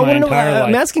 I've spent my entire life.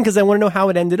 I'm asking because I want to know how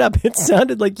it ended up. It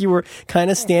sounded like you were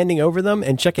kind of standing over them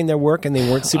and checking their work, and they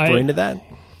weren't super into that.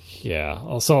 Yeah.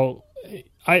 Also,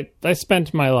 I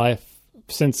spent my life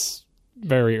since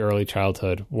very early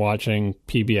childhood watching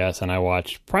PBS, and I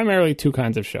watch primarily 2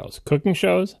 kinds of shows. Cooking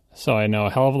shows, so I know a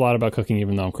hell of a lot about cooking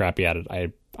even though I'm crappy at it.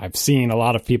 I've seen a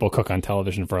lot of people cook on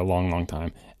television for a long, long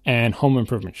time. And home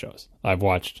improvement shows. I've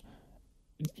watched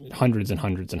hundreds and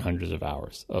hundreds and hundreds of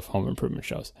hours of home improvement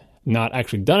shows. Not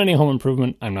actually done any home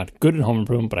improvement. I'm not good at home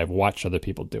improvement, but I've watched other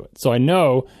people do it. So I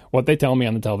know what they tell me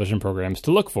on the television programs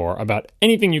to look for about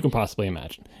anything you can possibly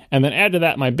imagine. And then add to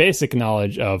that my basic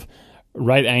knowledge of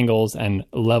right angles and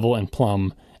level and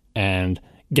plumb and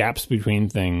gaps between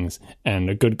things and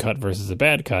a good cut versus a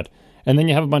bad cut. And then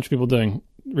you have a bunch of people doing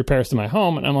repairs to my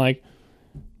home, and I'm like,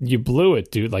 you blew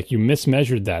it, dude. Like, you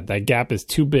mismeasured that. That gap is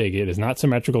too big. It is not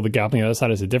symmetrical. The gap on the other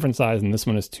side is a different size, and this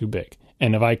one is too big.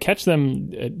 And if I catch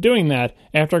them doing that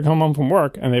after I come home from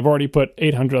work and they've already put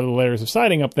 800 other layers of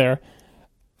siding up there,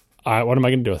 what am I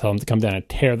going to do? Tell them to come down and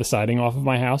tear the siding off of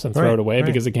my house and throw it away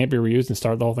because it can't be reused and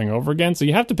start the whole thing over again? So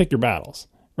you have to pick your battles,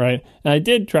 right? And I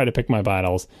did try to pick my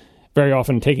battles. Very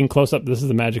often taking close-up, this is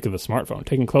the magic of the smartphone,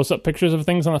 taking close-up pictures of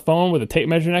things on the phone with a tape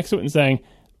measure next to it and saying,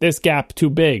 this gap too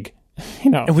big.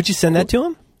 And would you send that to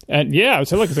him? And yeah, I would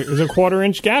say, look, there's a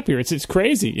 1/4-inch gap here. It's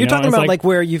crazy. You're talking about like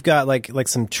where you've got like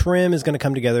some trim is going to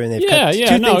come together and they've cut 2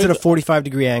 things at a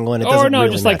 45-degree angle and it doesn't really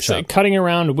just match like up. Cutting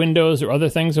around windows or other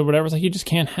things or whatever. It's like, you just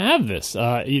can't have this.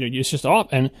 It's just off.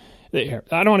 And I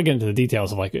don't want to get into the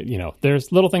details of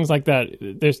there's little things like that.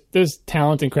 There's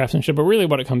talent and craftsmanship, but really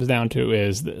what it comes down to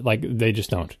is like they just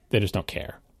don't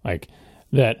care. Like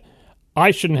that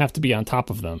I shouldn't have to be on top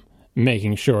of them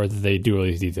making sure that they do all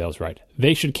these details right.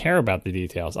 They should care about the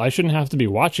details. I shouldn't have to be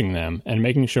watching them and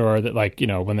making sure that, like,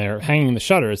 when they're hanging the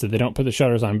shutters, that they don't put the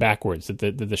shutters on backwards, that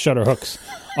the shutter hooks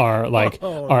are like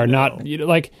not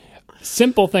like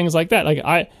simple things like that.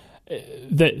 Like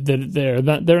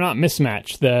they're not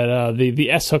mismatched. That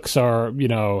the S hooks are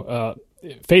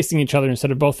facing each other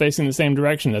instead of both facing the same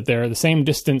direction. That they're the same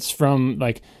distance from,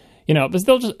 like, but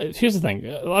they'll just. Here's the thing: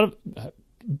 a lot of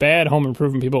bad home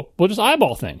improvement people will just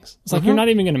eyeball things. It's like, you're not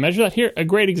even going to measure that. Here, a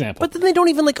great example. But then they don't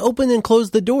even open and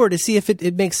close the door to see if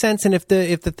it makes sense and if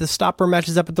the stopper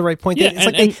matches up at the right point.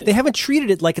 Yeah, they haven't treated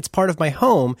it like it's part of my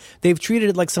home. They've treated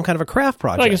it like some kind of a craft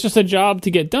project. Like it's just a job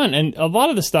to get done. And a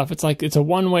lot of the stuff, it's like it's a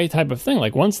one-way type of thing.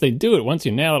 Like once they do it, once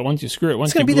you nail it, once you screw it,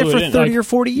 once you glue it in, it's going to be there for 30 or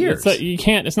 40 years. It's like you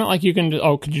can't. It's not like you can.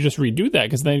 Could you just redo that?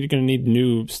 Because then you're going to need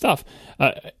new stuff.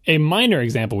 A minor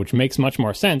example, which makes much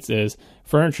more sense, is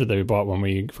furniture that we bought when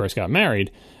we first got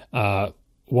married.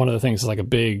 One of the things is like a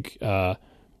big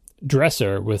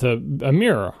dresser with a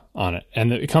mirror on it,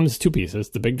 and it comes two pieces: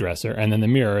 the big dresser, and then the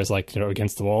mirror is like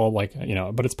against the wall, like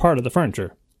but it's part of the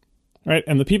furniture, right?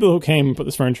 And the people who came and put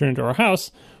this furniture into our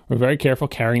house were very careful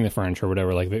carrying the furniture, or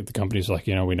whatever. Like the company's like,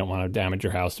 we don't want to damage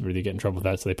your house, to really get in trouble with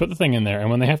that, so they put the thing in there.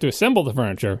 And when they have to assemble the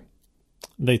furniture,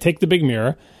 they take the big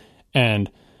mirror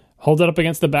and hold it up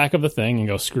against the back of the thing and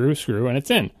go screw, and it's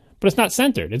in. But it's not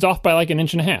centered. It's off by like 1.5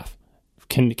 inches.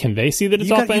 Can they see that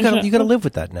it's off by an inch? You got to live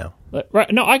with that now.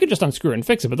 Right? No, I could just unscrew it and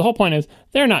fix it. But the whole point is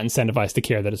they're not incentivized to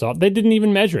care that it's off. They didn't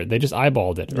even measure it. They just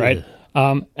eyeballed it, right?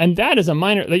 And that is a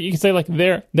minor. Like, you can say like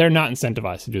they're not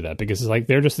incentivized to do that because it's like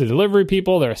they're just the delivery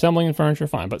people. They're assembling the furniture,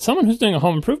 fine. But someone who's doing a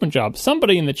home improvement job,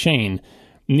 somebody in the chain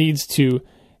needs to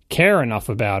care enough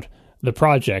about the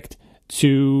project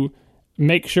to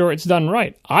make sure it's done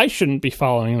right. I shouldn't be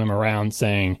following them around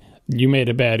saying, you made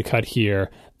a bad cut here.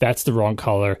 That's the wrong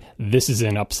color. This is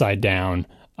in upside down.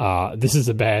 This is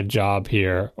a bad job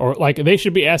here. Or like they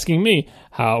should be asking me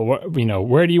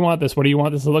where do you want this? What do you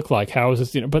want this to look like? How is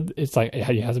this? But it's like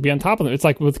you have to be on top of them. It's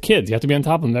like with kids, you have to be on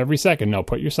top of them every second. No,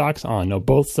 put your socks on. No,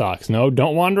 both socks. No,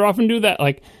 don't wander off and do that.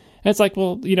 Like, and it's like,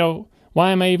 well,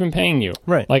 why am I even paying you?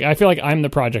 Right. Like, I feel like I'm the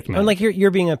project manager. And like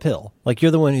you're being a pill. Like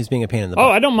you're the one who's being a pain in the butt.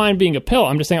 Oh, I don't mind being a pill.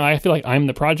 I'm just saying I feel like I'm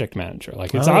the project manager.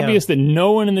 Like it's obvious that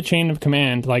no one in the chain of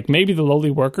command, like maybe the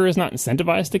lowly worker is not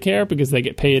incentivized to care because they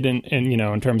get paid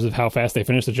in terms of how fast they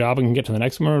finish the job and can get to the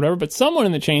next one or whatever. But someone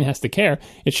in the chain has to care.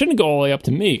 It shouldn't go all the way up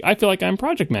to me. I feel like I'm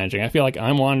project managing. I feel like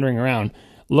I'm wandering around,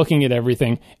 looking at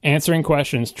everything, answering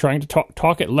questions, trying to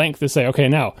talk at length to say, okay,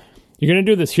 now, you're going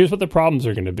to do this. Here's what the problems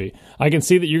are going to be. I can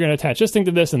see that you're going to attach this thing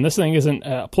to this, and this thing isn't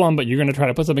plumb, but you're going to try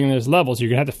to put something in those levels. You're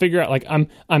going to have to figure out, like,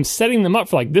 I'm setting them up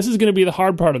for, like, this is going to be the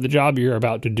hard part of the job you're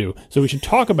about to do. So we should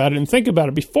talk about it and think about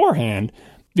it beforehand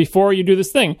before you do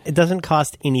this thing. It doesn't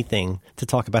cost anything to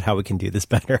talk about how we can do this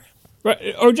better.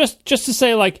 Right. Or just to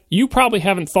say, like, you probably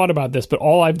haven't thought about this, but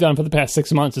all I've done for the past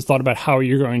 6 months is thought about how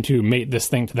you're going to mate this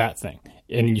thing to that thing.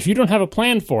 And if you don't have a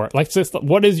plan for it, like,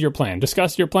 what is your plan?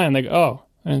 Discuss your plan. They go, oh,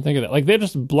 I didn't think of that. Like, they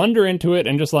just blunder into it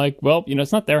and just like, well,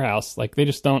 it's not their house. Like, they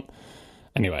just don't.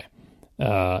 Anyway,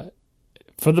 for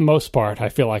the most part, I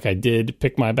feel like I did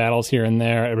pick my battles here and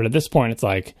there. But at this point, it's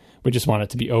like, we just want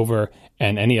it to be over,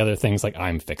 and any other things, like,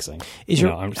 I'm fixing.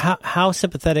 How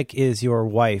sympathetic is your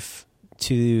wife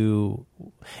to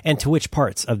which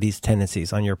parts of these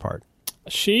tendencies on your part?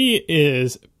 She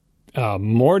is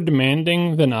more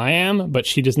demanding than I am, but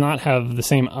she does not have the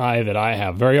same eye that I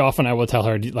have. Very often I will tell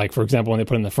her, like, for example, when they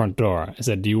put in the front door, I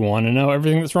said, do you want to know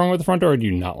everything that's wrong with the front door, or do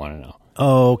you not want to know?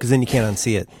 Oh, because then you can't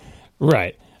unsee it.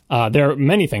 Right. There are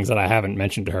many things that I haven't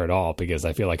mentioned to her at all, because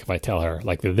I feel like if I tell her,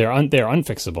 like, they're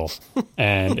unfixable,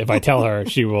 and if I tell her,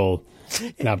 she will.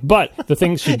 But the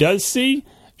things she does see,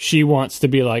 she wants to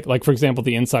be like, for example,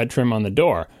 the inside trim on the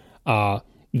door.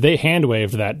 They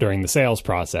hand-waved that during the sales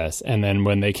process, and then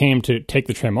when they came to take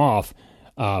the trim off,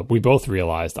 we both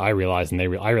realized, I realized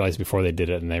before they did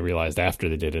it, and they realized after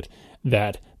they did it,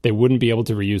 that they wouldn't be able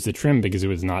to reuse the trim because it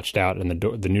was notched out, and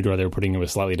the new door they were putting in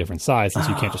was slightly different size, and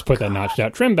so you can't just put that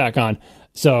notched-out trim back on.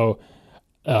 So,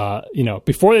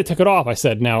 before they took it off, I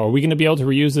said, now, are we going to be able to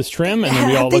reuse this trim? And then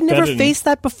we all looked at it. They never faced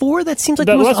that before? That seems like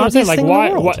the most obvious thing in the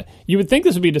world. You would think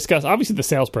this would be discussed. Obviously, the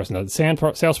salesperson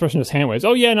just hand waves.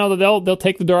 Oh, yeah, no, they'll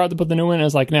take the door out to put the new one in.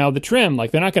 It's like, now, the trim,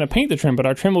 like, they're not going to paint the trim, but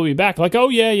our trim will be back. Like, oh,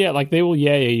 yeah, like, they will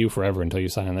you forever until you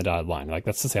sign on the dotted line. Like,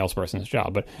 that's the salesperson's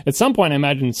job. But at some point, I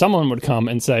imagine someone would come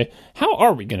and say, how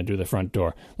are we going to do the front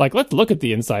door? Like, let's look at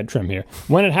the inside trim here.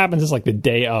 When it happens, it's like the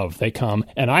day of. They come,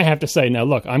 and I have to say, now,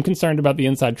 look, I'm concerned about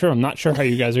the inside trim. I'm not sure how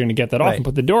you guys are going to get that off and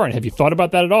put the door in. Have you thought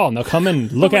about that at all? And they'll come in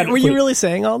and look at it. Were you really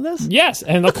saying all this? Yes,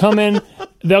 and they'll come in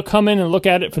and look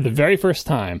at it for the very first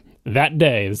time. that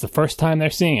day is the first time they're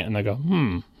seeing it, and they go,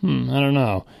 I don't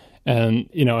know. And,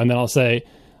 and then I'll say,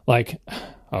 like,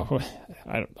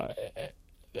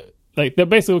 like, that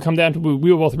basically will come down to,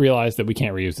 we will both realize that we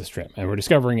can't reuse this trim, and we're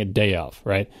discovering it day of,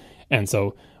 right? And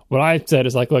so what I said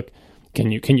is like, look, can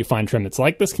you find trim that's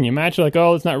like this? Can you match it? Like,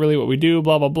 oh, it's not really what we do,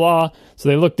 blah, blah, blah. So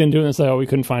they looked into it and said, oh, we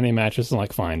couldn't find any matches. I'm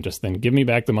like, fine, just then give me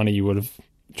back the money you would have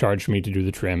charged me to do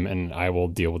the trim, and I will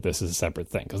deal with this as a separate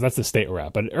thing, because that's the state we're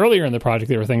at. But earlier in the project,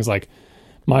 there were things like,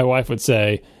 my wife would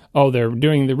say, oh, they're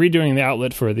redoing the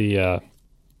outlet for the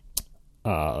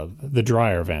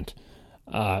dryer vent.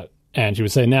 And she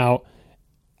would say, now,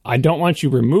 I don't want you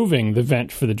removing the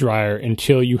vent for the dryer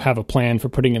until you have a plan for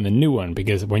putting in the new one,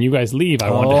 because when you guys leave,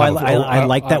 I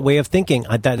like that way of thinking.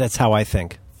 That's how I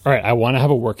think. All right, I want to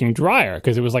have a working dryer,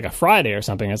 because it was like a Friday or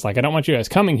something. It's like, I don't want you guys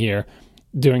coming here,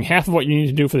 doing half of what you need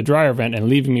to do for the dryer vent and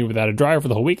leaving me without a dryer for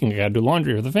the whole week, and I got to do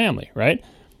laundry for the family, right?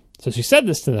 So she said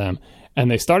this to them,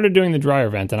 and they started doing the dryer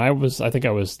vent, and I think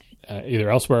I was either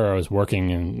elsewhere or I was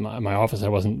working in my office. I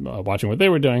wasn't watching what they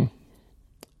were doing.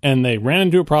 And they ran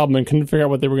into a problem and couldn't figure out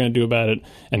what they were going to do about it.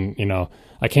 And,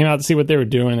 I came out to see what they were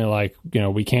doing. They're like,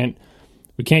 we can't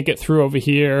get through over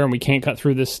here, and we can't cut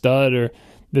through this stud or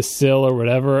this sill or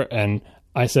whatever. And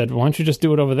I said, why don't you just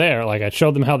do it over there? Like, I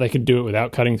showed them how they could do it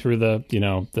without cutting through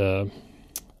the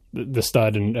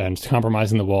stud and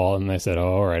compromising the wall. And they said, oh,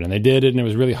 all right. And they did it, and it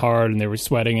was really hard, and they were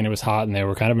sweating, and it was hot, and they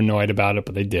were kind of annoyed about it,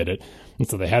 but they did it. And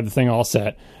so they had the thing all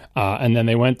set. And then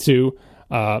they went to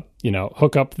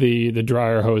hook up the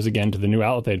dryer hose again to the new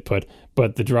outlet they'd put,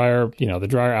 but the dryer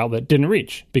outlet didn't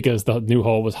reach because the new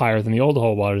hole was higher than the old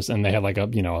hole was, and they had like a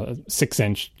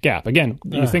 6-inch gap. Again,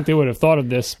 you think they would have thought of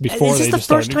this before? Is this the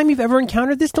first time you've ever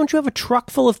encountered this? Don't you have a truck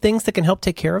full of things that can help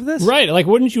take care of this? Right. Like,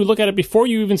 wouldn't you look at it before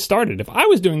you even started? If I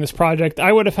was doing this project,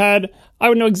 I would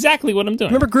know exactly what I'm doing.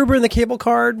 Remember Gruber and the cable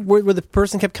card, where the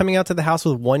person kept coming out to the house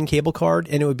with one cable card,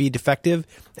 and it would be defective,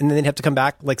 and then they'd have to come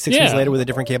back like 6 months later with a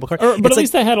different cable card? But at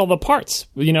least they had all the parts.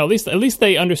 At least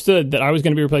they understood that I was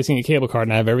going to be replacing a cable card,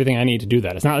 and I have everything I need to do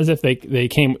that. It's not as if they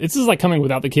came... This is like coming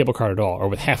without the cable card at all, or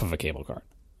with half of a cable card.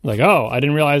 Like, oh, I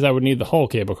didn't realize I would need the whole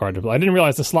cable card. I didn't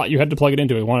realize the slot you had to plug it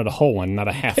into, it wanted a whole one, not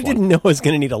a half one. I didn't know I was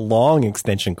going to need a long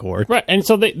extension cord. Right, and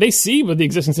so they see with the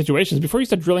existing situations, before you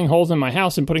start drilling holes in my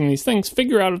house and putting these things,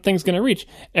 figure out if things going to reach.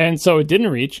 And so it didn't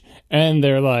reach, and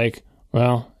they're like,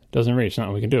 well, it doesn't reach,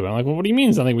 nothing we can do about it. I'm like, well, what do you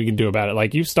mean something we can do about it?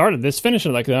 Like, you started this, finish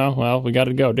it. Like, oh, well, we got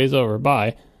to go, day's over,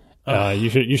 bye.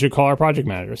 You should call our project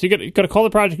manager. So you got to call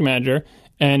the project manager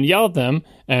and yell at them.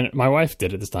 And my wife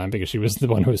did it this time because she was the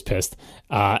one who was pissed,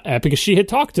 because she had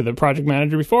talked to the project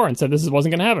manager before and said this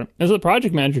wasn't going to happen. And so the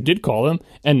project manager did call them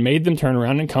and made them turn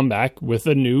around and come back with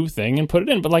a new thing and put it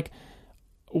in. But like,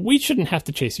 we shouldn't have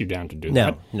to chase you down to do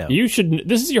that. No. You should.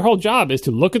 This is your whole job, is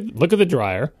to look at the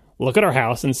dryer, look at our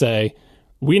house, and say,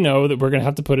 we know that we're going to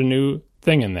have to put a new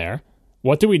thing in there.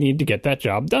 What do we need to get that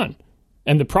job done?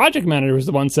 And the project manager was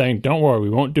the one saying, don't worry, we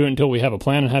won't do it until we have a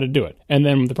plan on how to do it. And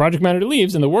then the project manager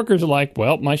leaves, and the workers are like,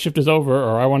 well, my shift is over,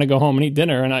 or I want to go home and eat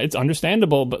dinner. And it's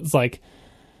understandable, but it's like,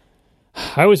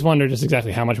 I always wonder just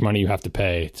exactly how much money you have to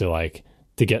pay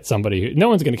to get somebody who, no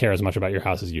one's going to care as much about your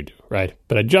house as you do, right?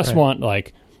 But I just want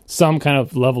like some kind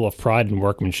of level of pride and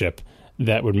workmanship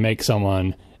that would make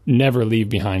someone never leave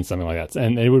behind something like that.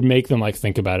 And it would make them like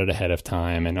think about it ahead of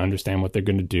time and understand what they're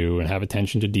going to do and have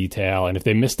attention to detail. And if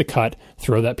they miss the cut,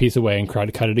 throw that piece away and try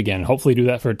to cut it again. Hopefully do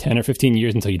that for 10 or 15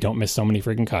 years until you don't miss so many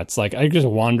freaking cuts. Like, I just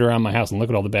wander around my house and look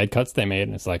at all the bad cuts they made,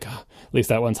 and it's like, oh, at least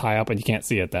that one's high up and you can't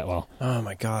see it that well. Oh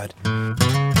my God.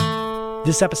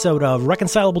 This episode of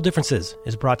Reconcilable Differences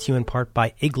is brought to you in part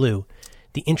by Igloo,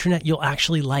 the internet you'll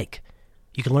actually like.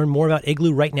 You can learn more about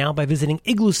Igloo right now by visiting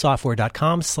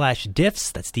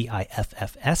igloosoftware.com/diffs. That's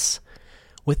DIFFS.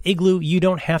 With Igloo, you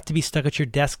don't have to be stuck at your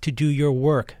desk to do your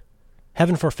work.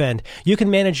 Heaven forfend, you can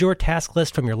manage your task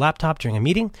list from your laptop during a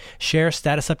meeting, share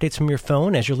status updates from your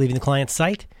phone as you're leaving the client's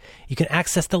site. You can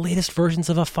access the latest versions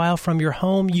of a file from your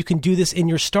home. You can do this in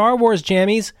your Star Wars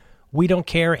jammies. We don't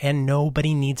care, and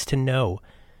nobody needs to know.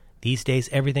 These days,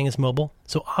 everything is mobile,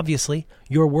 so obviously,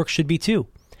 your work should be too.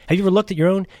 Have you ever looked at your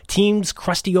own team's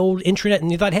crusty old intranet and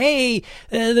you thought, hey,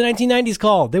 the 1990s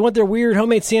called. They want their weird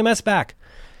homemade CMS back.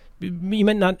 You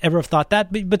might not ever have thought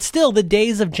that, but still, the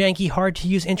days of janky,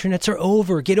 hard-to-use intranets are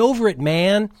over. Get over it,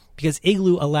 man, because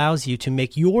Igloo allows you to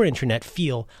make your intranet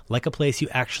feel like a place you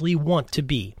actually want to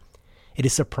be. It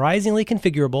is surprisingly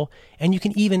configurable, and you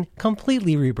can even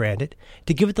completely rebrand it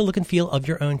to give it the look and feel of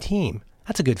your own team.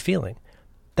 That's a good feeling.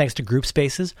 Thanks to group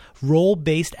spaces,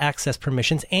 role-based access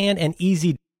permissions, and an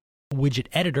easy widget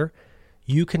editor,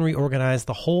 you can reorganize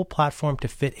the whole platform to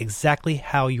fit exactly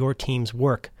how your teams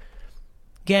work.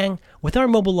 Gang, with our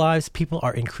mobile lives, people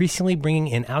are increasingly bringing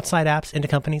in outside apps into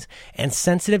companies, and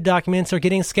sensitive documents are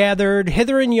getting scattered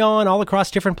hither and yon all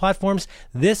across different platforms.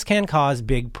 This can cause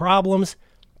big problems,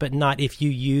 but not if you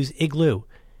use Igloo.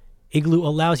 Igloo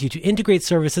allows you to integrate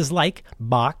services like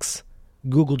Box,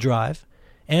 Google Drive,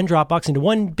 and Dropbox into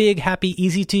one big, happy,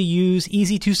 easy-to-use,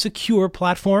 easy-to-secure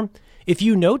platform. If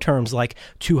you know terms like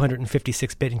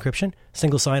 256-bit encryption,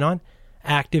 single sign-on,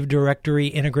 Active Directory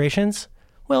integrations,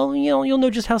 well, you'll know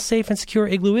just how safe and secure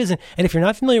Igloo is. And if you're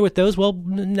not familiar with those, well,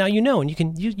 now you know, and you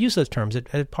can use those terms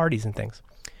at parties and things.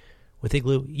 With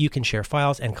Igloo, you can share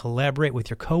files and collaborate with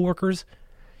your coworkers.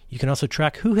 You can also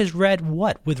track who has read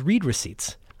what with read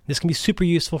receipts. This can be super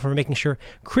useful for making sure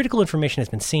critical information has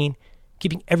been seen,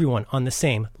 keeping everyone on the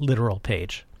same literal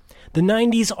page. The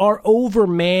 90s are over,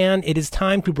 man. It is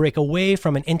time to break away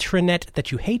from an intranet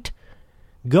that you hate.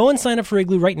 Go and sign up for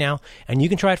Igloo right now, and you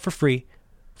can try it for free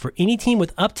for any team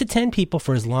with up to 10 people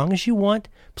for as long as you want.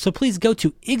 So please go to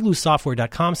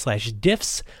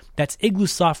igloosoftware.com/diffs. That's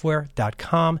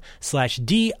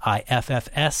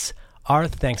igloosoftware.com/DIFFS. Our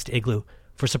thanks to Igloo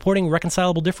for supporting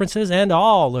Reconcilable Differences and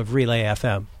all of Relay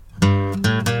FM.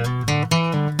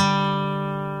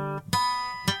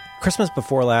 Christmas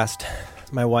before last,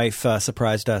 my wife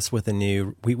surprised us with a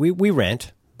new... We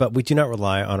rent, but we do not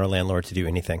rely on our landlord to do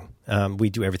anything. We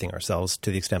do everything ourselves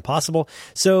to the extent possible.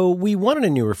 So we wanted a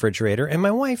new refrigerator, and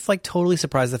my wife totally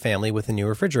surprised the family with a new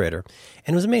refrigerator,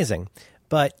 and it was amazing.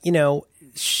 But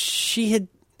she had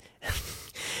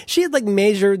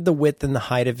measured the width and the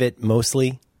height of it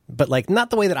mostly, but not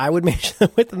the way that I would measure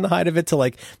the width and the height of it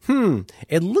to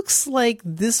it looks like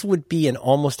this would be an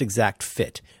almost exact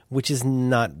fit, which is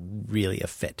not really a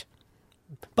fit.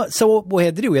 But so what we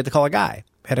had to do, we had to call a guy.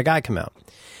 Had a guy come out.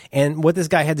 And what this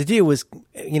guy had to do was,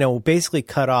 basically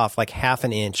cut off half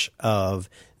an inch of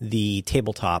the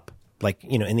tabletop,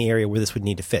 in the area where this would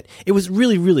need to fit. It was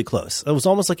really, really close. It was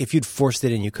almost like if you'd forced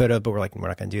it in, you could have, but we're not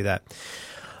going to do that.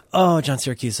 Oh, John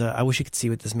Syracuse, I wish you could see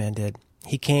what this man did.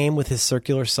 He came with his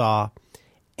circular saw,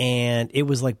 and it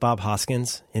was like Bob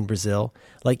Hoskins in Brazil.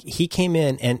 He came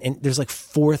in, and there's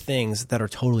 4 things that are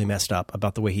totally messed up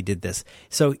about the way he did this.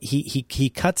 So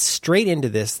he cuts straight into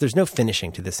this. There's no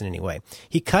finishing to this in any way.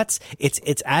 He cuts,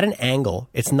 it's at an angle.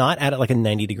 It's not at a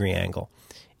 90-degree angle.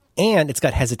 And it's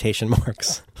got hesitation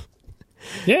marks.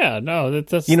 Yeah, no,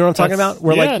 that's... You know what I'm talking about?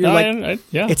 Where yeah.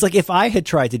 It's like if I had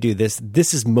tried to do this,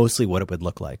 this is mostly what it would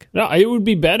look like. No, it would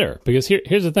be better, because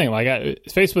here's the thing. I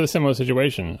faced with a similar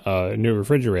situation, a new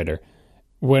refrigerator.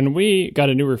 When we got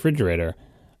a new refrigerator,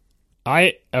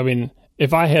 I mean,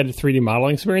 if I had a 3D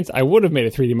modeling experience, I would have made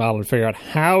a 3D model and figure out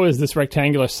how is this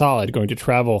rectangular solid going to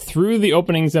travel through the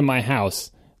openings in my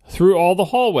house, through all the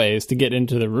hallways to get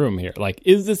into the room here.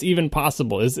 Is this even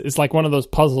possible? It's like one of those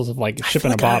puzzles of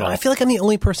shipping a bottle. I feel like I'm the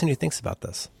only person who thinks about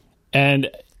this. And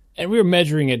we were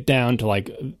measuring it down to like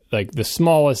the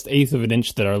smallest eighth of an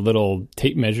inch that our little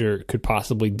tape measure could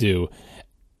possibly do.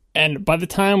 And by the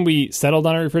time we settled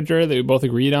on a refrigerator that we both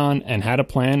agreed on and had a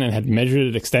plan and had measured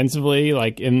it extensively,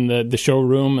 in the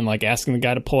showroom, and asking the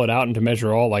guy to pull it out and to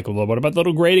measure all, what about the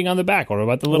little grating on the back? What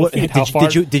about the little feet? How far?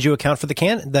 Did you account for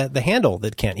the handle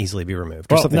that can't easily be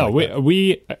removed? Or something that?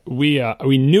 we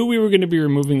knew we were going to be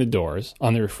removing the doors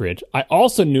on the fridge. I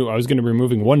also knew I was going to be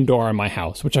removing one door in my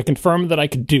house, which I confirmed that I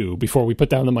could do before we put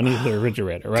down the money to the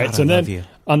refrigerator. Right. God, so then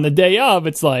on the day of,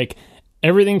 it's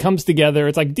everything comes together.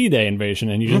 It's like D-Day invasion,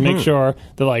 and you just make sure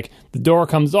that the door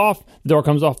comes off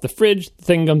the fridge, the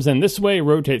thing comes in this way,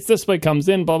 rotates this way, comes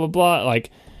in, blah blah blah.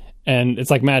 And it's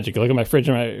like magic. Look at my fridge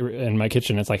in my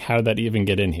kitchen. It's how did that even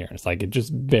get in here? It's it just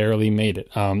barely made it.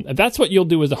 That's what you'll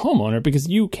do as a homeowner because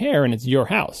you care and it's your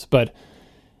house. But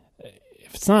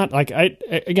if it's not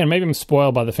again, maybe I'm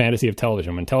spoiled by the fantasy of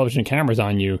television. When television camera's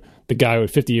on you, the guy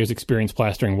with 50 years experience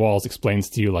plastering walls explains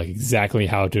to you exactly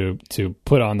how to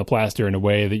put on the plaster in a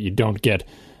way that you don't get,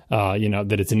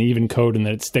 that it's an even coat and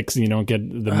that it sticks and you don't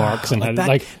get the marks.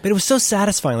 But it was so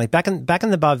satisfying. Back in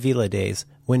the Bob Vila days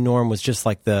when Norm was just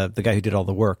the guy who did all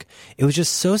the work, it was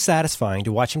just so satisfying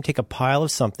to watch him take a pile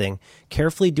of something,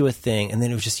 carefully do a thing, and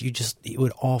then it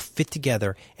would all fit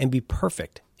together and be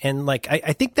perfect. And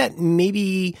I think that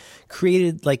maybe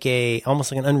created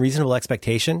almost an unreasonable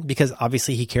expectation because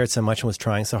obviously he cared so much and was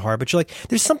trying so hard. But you're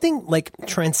there's something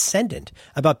transcendent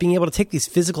about being able to take these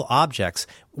physical objects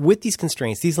with these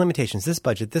constraints, these limitations, this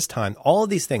budget, this time, all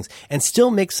of these things, and still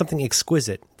make something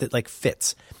exquisite that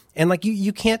fits. And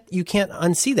you can't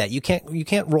unsee that. You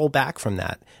can't roll back from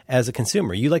that as a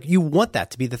consumer. You want that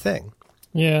to be the thing.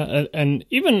 Yeah, and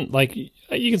even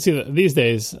you can see that these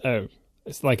days.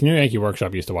 it's like New Yankee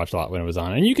Workshop used to watch a lot when it was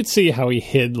on, and you could see how he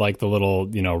hid like the little,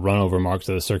 run over marks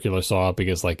of the circular saw,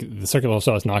 because like the circular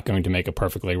saw is not going to make a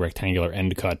perfectly rectangular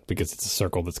end cut because it's a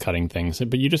circle that's cutting things.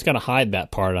 But you just got to hide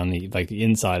that part on the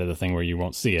inside of the thing where you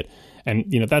won't see it. And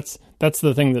that's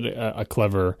the thing that a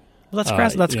clever. Well,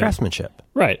 that's craftsmanship,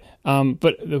 right?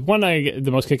 But the one I get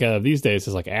the most kick out of these days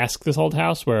is like Ask This Old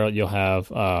House, where you'll have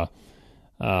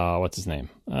what's his name?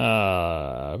 You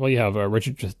have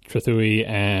Richard Trethewey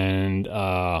and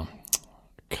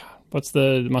what's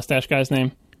the mustache guy's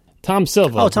name? Tom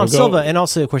Silva. Oh, Tom Silva, and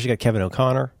also of course you got Kevin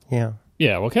O'Connor. Yeah.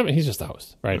 Yeah, well, Kevin, he's just the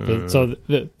host, right? But, so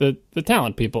the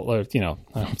talent people, or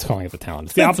I'm calling it the talent.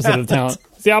 It's the opposite of the talent.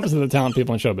 It's the opposite of the talent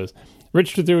people in showbiz.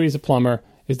 Rich Trethewey's a plumber.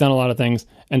 He's done a lot of things,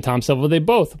 and Tom Silva. They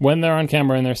both, when they're on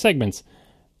camera in their segments,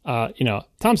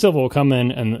 Tom Silva will come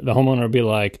in, and the homeowner will be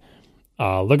like,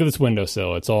 "Look at this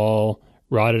windowsill. It's all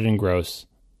rotted and gross.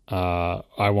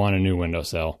 I want a new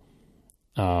windowsill."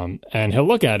 And he'll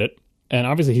look at it, and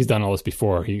obviously he's done all this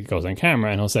before he goes on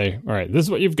camera, and he'll say, "All right, this is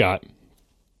what you've got.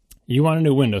 You want a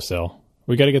new windowsill.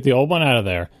 We got to get the old one out of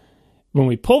there. When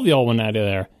we pull the old one out of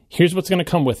there, here's what's going to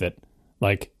come with it.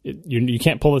 Like, you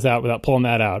can't pull this out without pulling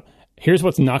that out. Here's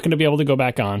what's not going to be able to go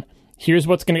back on. Here's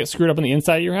what's going to get screwed up on the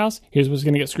inside of your house. Here's what's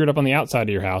going to get screwed up on the outside of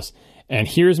your house. And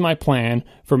here's my plan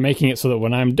for making it so that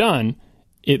when I'm done,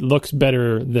 it looks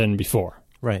better than before."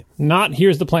 Right. Not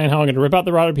here's the plan how I'm going to rip out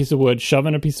the rotted piece of wood, shove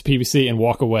in a piece of PVC, and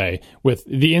walk away with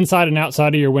the inside and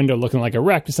outside of your window looking like a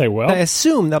wreck to say, well, I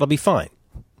assume that'll be fine.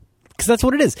 Because that's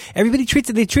what it is. Everybody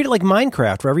they treat it like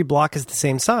Minecraft, where every block is the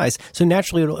same size. So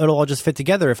naturally, it'll all just fit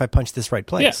together if I punch this right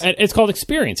place. Yeah, and it's called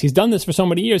experience. He's done this for so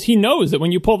many years. He knows that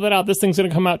when you pull that out, this thing's going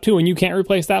to come out too, and you can't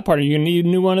replace that part, or you're going to need a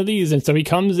new one of these. And so he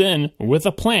comes in with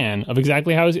a plan of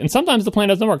exactly how and sometimes the plan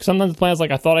doesn't work. Sometimes the plan's like,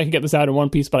 I thought I could get this out in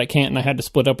one piece, but I can't, and I had to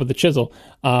split up with the chisel.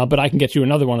 But I can get you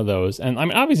another one of those. And I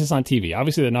mean, obviously it's on TV.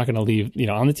 Obviously they're not going to leave,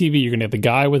 on the TV, you're going to have the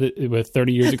guy with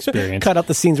 30 years experience. Cut out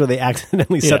the scenes where they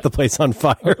accidentally set the place on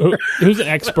fire. Who's an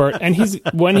expert. And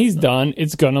when he's done,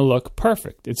 it's going to look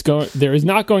perfect. There is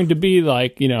not going to be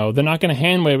like, they're not going to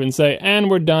hand wave and say, and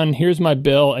we're done. Here's my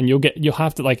bill. And you'll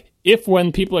have to like,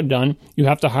 when people are done, you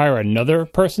have to hire another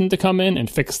person to come in and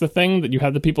fix the thing that you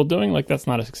have the people doing. Like, that's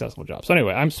not a successful job. So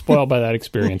anyway, I'm spoiled by that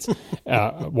experience.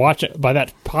 By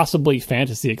that possibly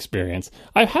fantasy experience.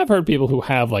 I have heard people who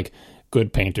have like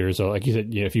good painters, or like you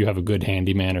said, if you have a good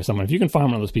handyman or someone, if you can find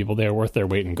one of those people, they're worth their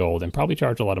weight in gold and probably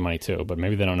charge a lot of money too, but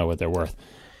maybe they don't know what they're worth.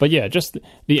 But yeah, just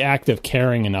the act of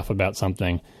caring enough about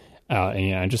something,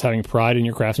 and just having pride in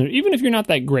your craftsmanship, even if you're not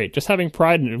that great, just having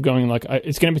pride in going like,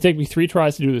 it's going to take me 3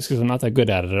 tries to do this because I'm not that good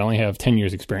at it. I only have 10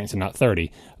 years experience and not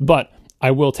 30. But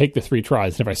I will take the 3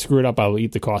 tries. And if I screw it up, I will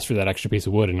eat the cost for that extra piece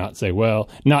of wood and not say,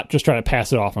 not just try to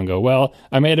pass it off and go,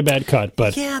 I made a bad cut,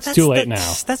 but it's too late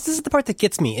now. This is the part that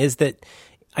gets me, is that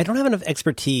I don't have enough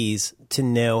expertise to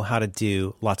know how to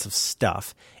do lots of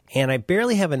stuff. And I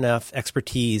barely have enough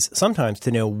expertise sometimes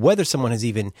to know whether someone has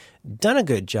even done a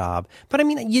good job. But I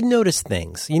mean, you notice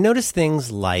things. You notice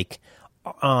things like,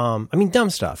 dumb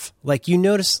stuff. Like you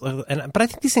notice, but I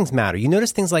think these things matter. You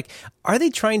notice things like, are they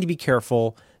trying to be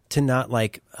careful to not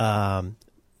like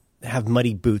have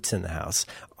muddy boots in the house?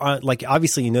 Like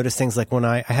obviously you notice things like when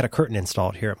I had a curtain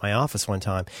installed here at my office one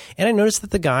time, and I noticed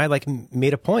that the guy like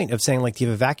made a point of saying like, do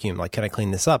you have a vacuum? Like, can I clean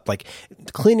this up? Like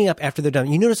cleaning up after they're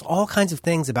done. You notice all kinds of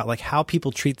things about like how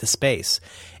people treat the space.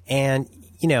 And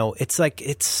it's like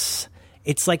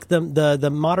the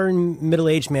modern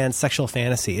middle-aged man's sexual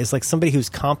fantasy is like somebody who's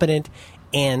competent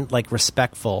and like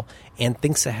respectful and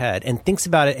thinks ahead and thinks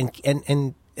about it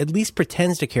and at least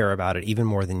pretends to care about it even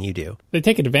more than you do. They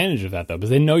take advantage of that though, because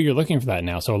they know you're looking for that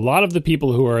now. So a lot of the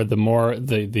people who are the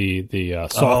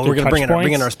softer we're going to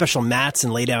bring in our special mats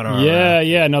and lay down our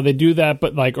no, they do that,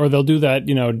 but like, or they'll do that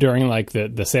during like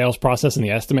the sales process and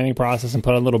the estimating process and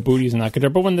put on little booties and that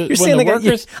good. But when the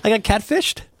workers, I got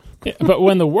catfished. But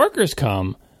when the workers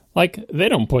come, like, they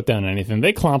don't put down anything.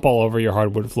 They clomp all over your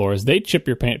hardwood floors. They chip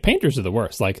your paint. Painters are the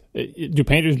worst. Like, do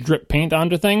painters drip paint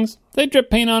onto things? They drip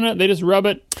paint on it. They just rub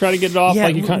it, try to get it off. Yeah,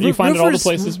 like, you find it all the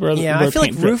places where I feel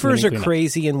like roofers are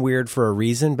crazy and weird for a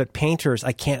reason, but painters,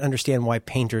 I can't understand why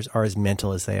painters are as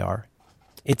mental as they are.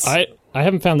 I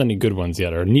haven't found any good ones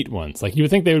yet, or neat ones. Like, you would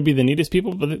think they would be the neatest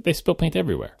people, but they spill paint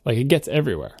everywhere. Like, it gets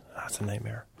everywhere. That's a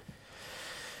nightmare.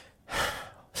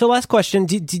 So last question,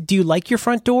 do you like your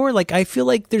front door? Like, I feel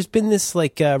like there's been this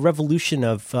like revolution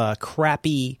of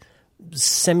crappy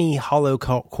semi-hollow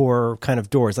core kind of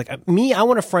doors. Like I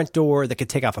want a front door that could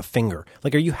take off a finger.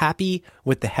 Like, are you happy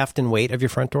with the heft and weight of your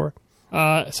front door?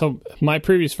 So my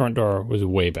previous front door was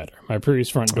way better. My previous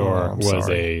front door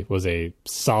was a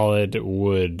solid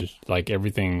wood, like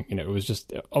everything, it was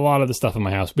just a lot of the stuff in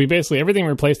my house. Everything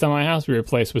replaced on my house, we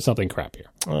replaced with something crappier.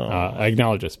 I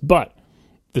acknowledge this. But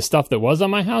the stuff that was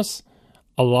on my house,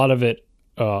 a lot of it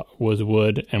was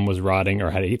wood and was rotting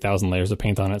or had 8,000 layers of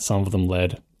paint on it, some of them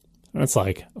lead. And it's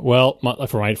like, well,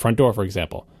 for my front door, for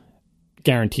example,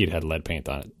 guaranteed had lead paint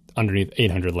on it, underneath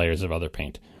 800 layers of other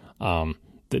paint.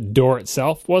 The door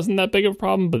itself wasn't that big of a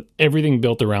problem, but everything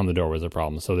built around the door was a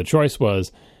problem. So the choice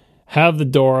was have the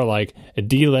door like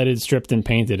de-leaded, stripped, and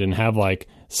painted, and have like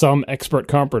some expert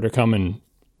carpenter come and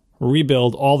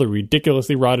rebuild all the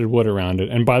ridiculously rotted wood around it.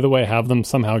 And by the way, have them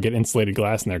somehow get insulated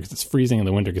glass in there because it's freezing in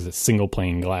the winter because it's single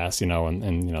pane glass, and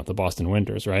the Boston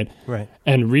winters, right? Right.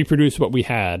 And reproduce what we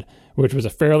had, which was a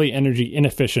fairly energy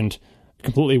inefficient,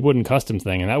 completely wooden custom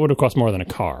thing, and that would have cost more than a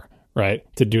car. Right,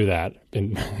 to do that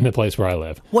in the place where I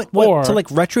live. What? Or to like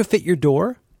retrofit your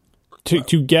door?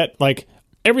 To get like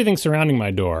everything surrounding my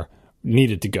door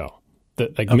needed to go.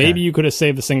 Maybe you could have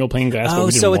saved the single pane glass. Oh,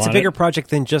 so it's a bigger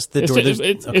project than just the door.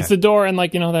 It's the door, and they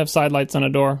have side lights on a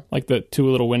door, like the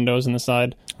two little windows in the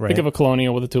side. Right. Think of a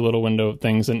Colonial with the two little window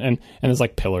things, and there's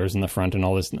like pillars in the front and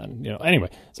all this. Anyway,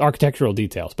 it's architectural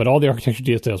details, but all the architectural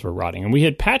details were rotting, and we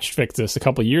had patch fixed this a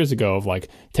couple of years ago of like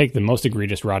take the most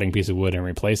egregious rotting piece of wood and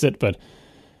replace it. But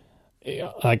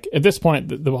like at this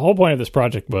point, the whole point of this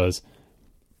project was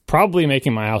probably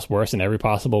making my house worse in every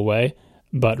possible way,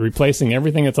 but replacing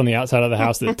everything that's on the outside of the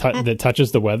house that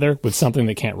touches the weather with something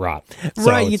that can't rot.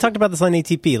 So right. You talked about this on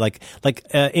ATP. Like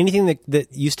anything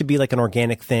that used to be like an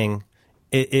organic thing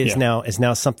is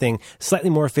now something slightly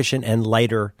more efficient and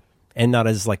lighter and not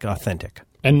as like authentic.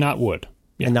 And not wood.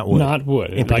 Yeah. And not wood. Not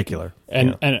wood. In particular.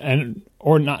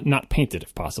 Or not painted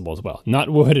if possible as well. Not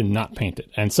wood and not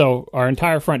painted. And so our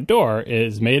entire front door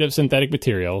is made of synthetic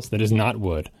materials that is not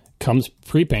wood. Comes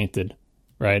pre-painted,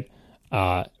 right?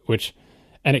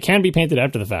 And it can be painted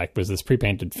after the fact because this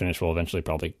pre-painted finish will eventually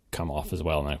probably come off as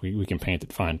well. And we can paint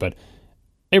it fine. But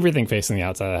everything facing the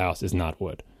outside of the house is not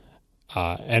wood.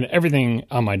 And everything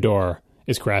on my door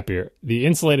is crappier. The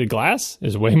insulated glass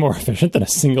is way more efficient than a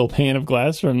single pane of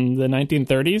glass from the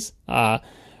 1930s.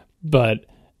 But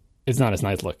it's not as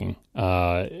nice looking.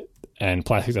 And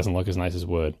plastic doesn't look as nice as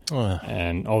wood.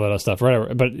 And all that other stuff.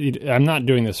 Whatever. But I'm not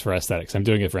doing this for aesthetics. I'm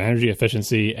doing it for energy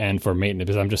efficiency and for maintenance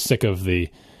because I'm just sick of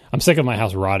my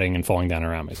house rotting and falling down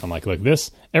around me. So I'm like, look,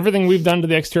 everything we've done to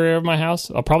the exterior of my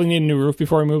house, I'll probably need a new roof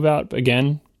before we move out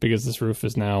again, because this roof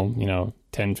is now,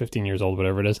 10, 15 years old,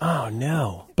 whatever it is. Oh,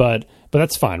 no. But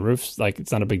that's fine. Roofs,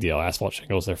 it's not a big deal. Asphalt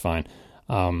shingles, they're fine.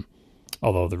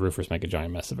 Although the roofers make a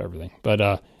giant mess of everything.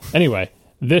 But anyway,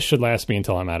 this should last me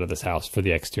until I'm out of this house for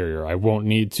the exterior. I won't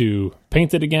need to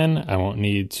paint it again. I won't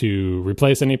need to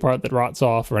replace any part that rots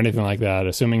off or anything like that.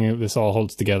 Assuming this all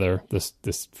holds together, this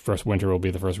first winter will be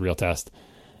the first real test,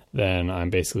 then I'm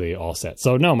basically all set.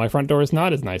 So no, my front door is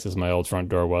not as nice as my old front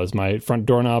door was. My front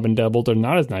doorknob and deadbolt are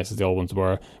not as nice as the old ones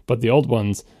were, but the old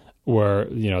ones were,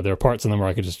 there are parts of them where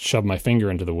I could just shove my finger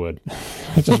into the wood,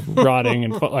 just rotting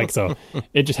and so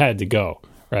it just had to go.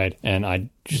 Right. And I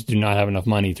just do not have enough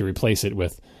money to replace it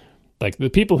with, the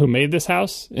people who made this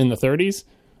house in the 30s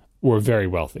were very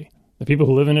wealthy. The people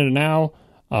who live in it now,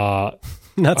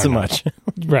 not so much.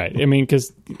 Right. I mean,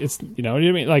 because it's, what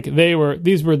I mean?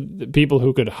 These were the people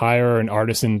who could hire an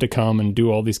artisan to come and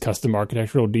do all these custom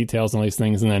architectural details and all these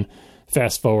things. And then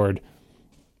fast forward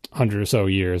 100 or so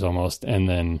years almost. And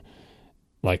then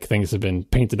things have been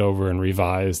painted over and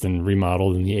revised and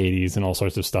remodeled in the 80s and all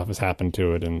sorts of stuff has happened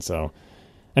to it. And so,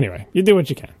 anyway, you do what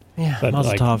you can. Yeah,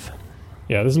 mazel tov.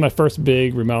 Yeah, this is my first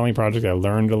big remodeling project. I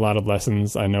learned a lot of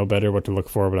lessons. I know better what to look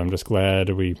for, but I'm just glad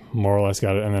we more or less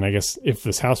got it. And then I guess if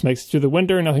this house makes it through the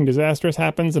winter, nothing disastrous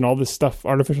happens, and all this stuff,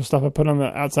 artificial stuff I put on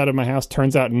the outside of my house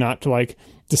turns out not to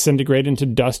disintegrate into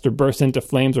dust or burst into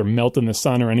flames or melt in the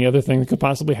sun or any other thing that could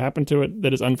possibly happen to it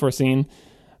that is unforeseen,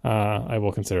 I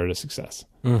will consider it a success.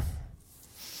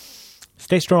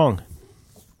 Stay strong.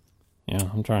 Yeah,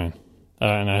 I'm trying.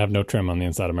 And I have no trim on the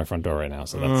inside of my front door right now,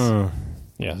 so that's...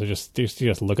 Yeah, so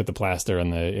just look at the plaster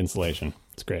and the insulation.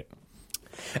 It's great.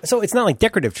 So it's not like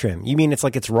decorative trim. You mean it's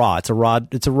raw. It's a raw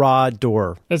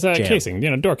door. It's a casing,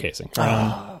 door casing.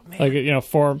 Oh, man.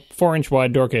 4-inch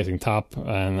wide door casing top.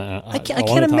 And I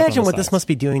can't imagine what this must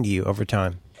be doing to you over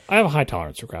time. I have a high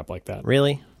tolerance for crap like that.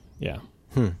 Really? Yeah.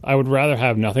 I would rather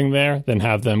have nothing there than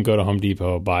have them go to Home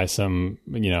Depot, buy some,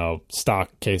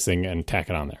 stock casing and tack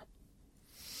it on there.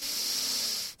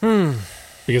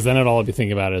 Because then all I'd be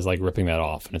thinking about is ripping that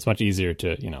off, and it's much easier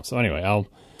to, So anyway,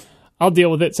 I'll deal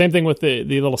with it. Same thing with the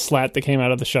little slat that came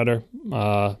out of the shutter.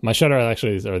 My shutter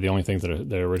actually are the only things that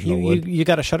are original wood. You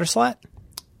got a shutter slat?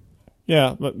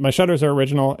 Yeah, but my shutters are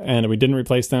original, and we didn't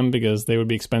replace them because they would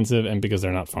be expensive and because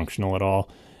they're not functional at all.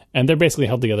 And they're basically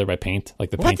held together by paint. Like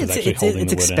the paint is actually holding the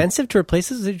wood in. It's expensive to replace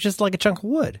this? It's just like a chunk of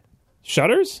wood.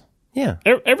 Shutters? Yeah.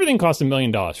 Everything costs $1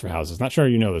 million for houses. Not sure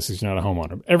you know this because you're not a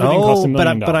homeowner. Everything costs $1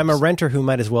 million. But I'm a renter who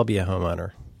might as well be a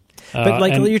homeowner. But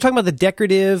like you're talking about the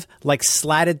decorative, like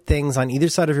slatted things on either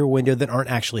side of your window that aren't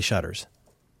actually shutters.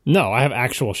 No, I have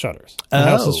actual shutters. The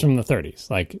house is from the 30s.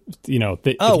 Like, you know,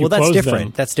 that's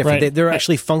different. That's different. Right? They're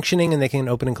actually functioning and they can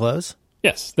open and close.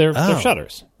 Yes, they're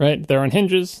shutters, right? They're on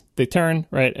hinges. They turn,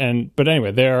 right? But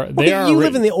anyway, they are. You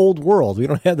live in the old world. We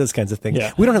don't have those kinds of things.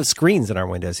 Yeah. We don't have screens in our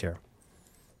windows here.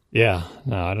 Yeah,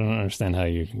 no, I don't understand how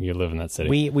you live in that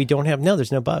city. We don't have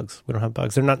there's no bugs. We don't have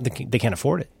bugs. They can't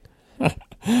afford it.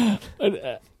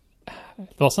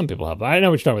 Well, some people have. I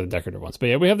know we're talking about the decorative ones, but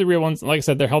yeah, we have the real ones. Like I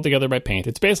said, they're held together by paint.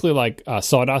 It's basically like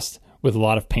sawdust with a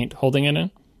lot of paint holding it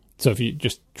in. So if you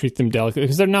just treat them delicately,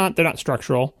 because they're not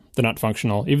structural, they're not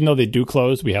functional. Even though they do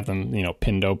close, we have them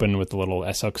pinned open with the little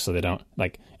S hooks, so they don't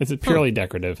it's a purely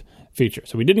decorative feature.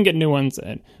 So we didn't get new ones,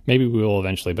 and maybe we will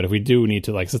eventually. But if we do need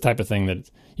to, it's the type of thing that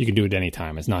you can do at any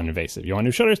time. It's non-invasive. You want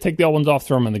new shutters, take the old ones off,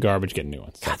 throw them in the garbage, get new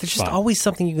ones. God, there's just always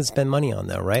something you can spend money on,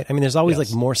 though, right? I mean, there's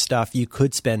always more stuff you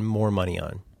could spend more money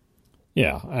on.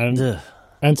 Yeah,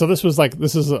 and so this is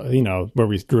where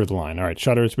we drew the line. All right,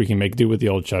 shutters, we can make do with the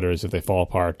old shutters. If they fall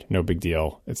apart, no big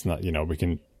deal. It's not, we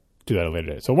can do that at a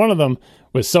later date. So one of them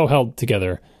was so held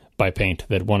together by paint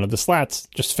that one of the slats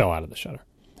just fell out of the shutter.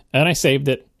 And I saved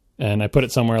it, and I put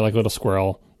it somewhere like a little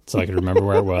squirrel so I could remember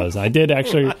where it was. I did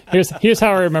actually. Here's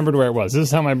how I remembered where it was. This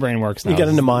is how my brain works now. You got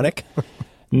a mnemonic?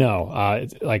 No.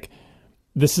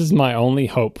 This is my only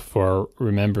hope for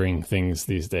remembering things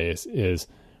these days is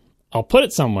I'll put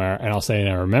it somewhere and I'll say,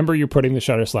 now remember you're putting the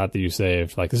shutter slat that you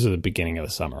saved. Like, this is the beginning of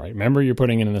the summer, right? Remember you're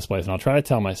putting it in this place. And I'll try to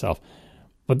tell myself,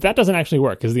 but that doesn't actually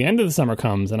work because the end of the summer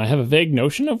comes and I have a vague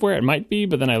notion of where it might be,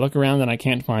 but then I look around and I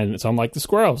can't find it. So I'm like the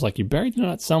squirrels, like, you buried the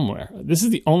nut somewhere. This is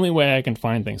the only way I can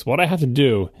find things. What I have to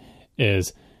do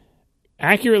is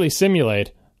accurately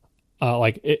simulate,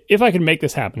 if I can make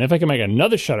this happen, if I can make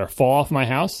another shutter fall off my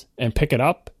house and pick it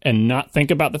up and not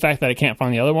think about the fact that I can't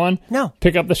find the other one. No.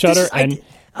 Pick up the shutter I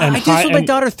do this with my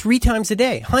daughter 3 times a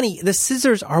day. Honey, the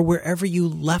scissors are wherever you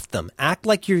left them. Act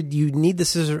like you need the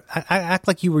scissors. Act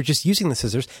like you were just using the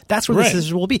scissors. That's where the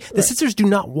scissors will be. The scissors do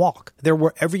not walk. They're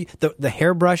wherever you, the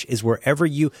hairbrush is wherever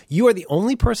you are the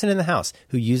only person in the house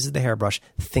who uses the hairbrush.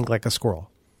 Think like a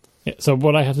squirrel. Yeah, so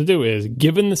what I have to do is,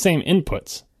 given the same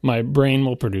inputs, my brain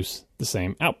will produce the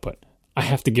same output. I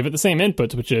have to give it the same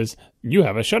inputs, which is, you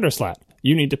have a shutter slat.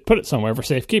 You need to put it somewhere for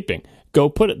safekeeping. Go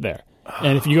put it there.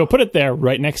 And if you go put it there,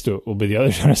 right next to it will be the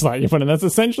other shutter slat you put in. That's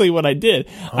essentially what I did.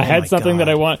 I had something that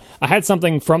I had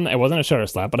something from, it wasn't a shutter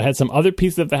slat, but I had some other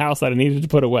piece of the house that I needed to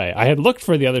put away. I had looked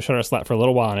for the other shutter slat for a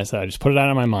little while, and I said, I just put it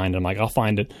out of my mind. I'm like, I'll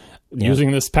find it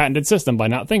using this patented system by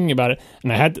not thinking about it.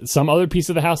 And I had some other piece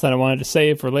of the house that I wanted to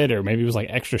save for later. Maybe it was like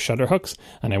extra shutter hooks.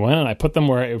 And I went and I put them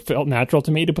where it felt natural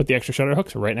to me to put the extra shutter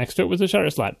hooks. Right next to it was a shutter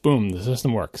slat. Boom, the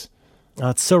system works. Oh,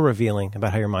 it's so revealing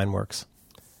about how your mind works.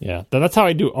 Yeah, that's how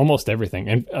I do almost everything.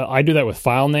 And I do that with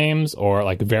file names or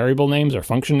like variable names or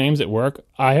function names at work.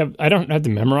 I don't have to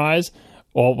memorize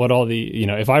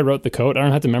if I wrote the code, I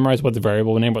don't have to memorize what the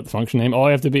variable name, what the function name. All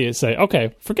I have to be is say,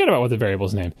 okay, forget about what the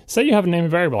variable's name. Say you have a name a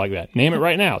variable like that. Name it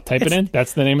right now. Type it in.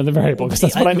 That's the name of the variable. Because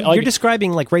that's what I like. You're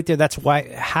describing like right there. That's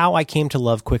how I came to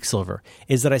love Quicksilver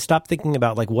is that I stopped thinking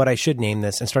about like what I should name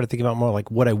this and started thinking about more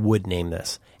like what I would name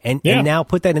this. And now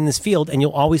put that in this field, and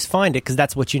you'll always find it because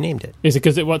that's what you named it. Is it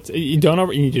because you don't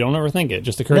overthink it? It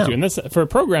just occurs to you. And this for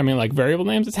programming, like variable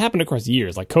names, it's happened across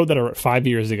years. Like code that I wrote 5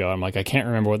 years ago, I'm like, I can't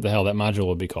remember what the hell that module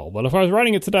would be called. But if I was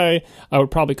writing it today, I would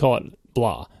probably call it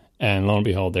blah. And lo and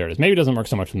behold, there it is. Maybe it doesn't work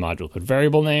so much with modules, but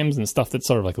variable names and stuff that's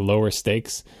sort of like lower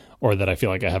stakes, or that I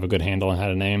feel like I have a good handle on how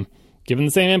to name. Given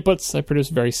the same inputs, I produce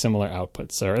very similar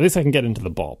outputs, or at least I can get into the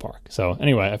ballpark. So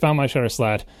anyway, I found my shutter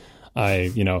slat.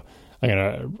 I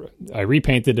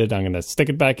repainted it. I'm gonna stick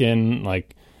it back in.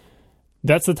 Like,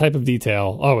 that's the type of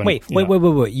detail. Oh, and, wait!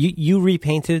 You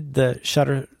repainted the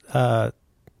shutter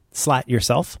slat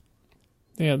yourself?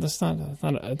 Yeah, that's not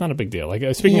a big deal. Like,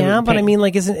 speaking of, but I mean,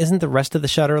 like, isn't the rest of the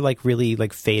shutter like really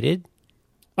like faded?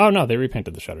 Oh no, they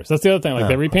repainted the shutters. That's the other thing. Like,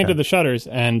 they repainted the shutters,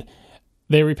 and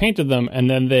they repainted them, and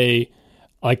then they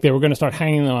were going to start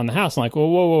hanging them on the house. I'm like,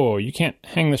 whoa, you can't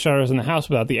hang the shutters in the house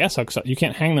without the S-hooks. You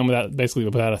can't hang them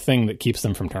without a thing that keeps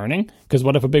them from turning. Because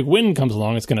what if a big wind comes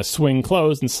along, it's going to swing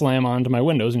closed and slam onto my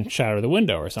windows and shatter the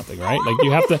window or something, right? Like,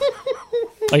 you have to...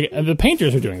 Like, the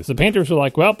painters are doing this. The painters were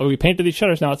like, well, but we painted these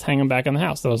shutters, now let's hang them back in the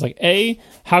house. So I was like, A,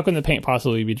 how can the paint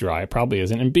possibly be dry? It probably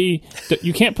isn't. And B,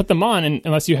 you can't put them on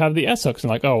unless you have the S-hooks. And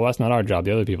like, oh, well, that's not our job.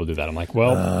 The other people do that. I'm like,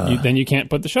 well, then you can't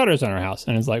put the shutters on our house.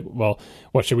 And it's like, well,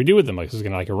 what should we do with them? Like, this is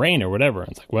going to like rain or whatever.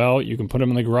 And it's like, well, you can put them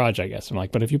in the garage, I guess. I'm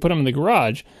like, but if you put them in the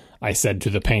garage, I said to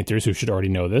the painters, who should already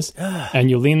know this, and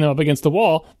you lean them up against the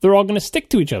wall, they're all going to stick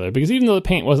to each other. Because even though the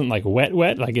paint wasn't like wet,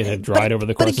 like it had dried over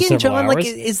the course of several hours. Like,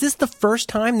 is this the first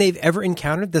time they've ever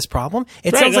encountered this problem?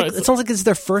 It sounds like it's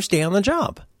their first day on the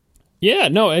job. Yeah,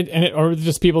 no, or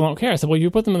just people don't care. I said, well, you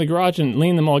put them in the garage and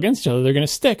lean them all against each other, they're going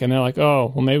to stick. And they're like,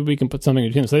 oh, well, maybe we can put something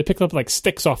between them. So they picked up like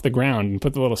sticks off the ground and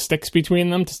put the little sticks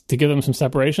between them to give them some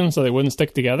separation so they wouldn't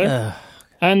stick together.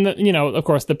 And, of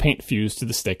course, the paint fused to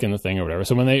the stick in the thing or whatever.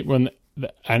 So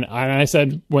and I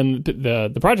said, when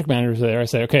the project manager was there, I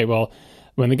said, okay, well,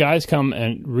 when the guys come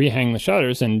and rehang the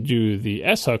shutters and do the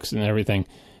S-hooks and everything,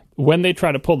 when they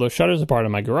try to pull those shutters apart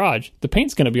in my garage, the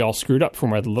paint's going to be all screwed up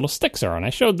from where the little sticks are. And I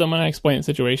showed them and I explained the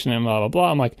situation and blah, blah, blah.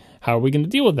 I'm like, how are we going to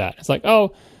deal with that? It's like,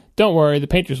 oh, don't worry, the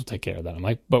painters will take care of that. I'm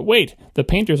like, but wait, the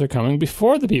painters are coming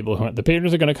before the people the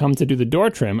painters are going to come to do the door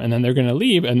trim, and then they're going to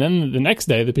leave, and then the next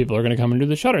day the people are going to come and do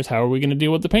the shutters. How are we going to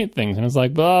deal with the paint things? And it's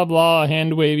like, blah, blah,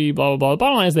 hand wavy, blah, blah, blah. The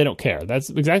bottom line is they don't care. That's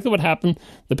exactly what happened.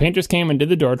 The painters came and did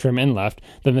the door trim and left.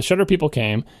 Then the shutter people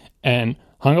came and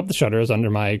hung up the shutters under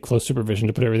my close supervision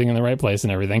to put everything in the right place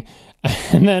and everything.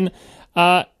 And then,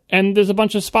 and there's a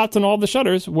bunch of spots on all the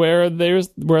shutters where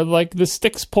like the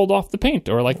sticks pulled off the paint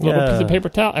or like a little piece of paper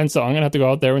towel. And so I'm going to have to go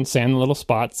out there and sand the little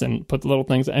spots and put the little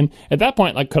things. And at that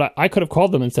point, like, I could have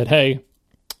called them and said, hey,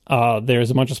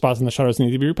 there's a bunch of spots in the shutters that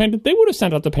need to be repainted. They would have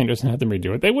sent out the painters and had them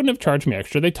redo it. They wouldn't have charged me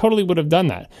extra. They totally would have done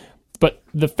that. But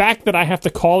the fact that I have to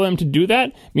call them to do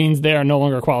that means they are no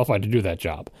longer qualified to do that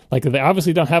job. Like, they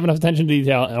obviously don't have enough attention to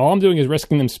detail, and all I'm doing is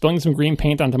risking them spilling some green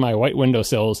paint onto my white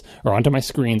windowsills or onto my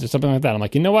screens or something like that. I'm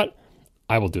like, you know what?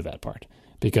 I will do that part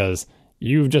because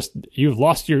you've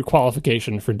lost your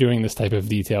qualification for doing this type of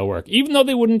detail work. Even though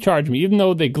they wouldn't charge me, even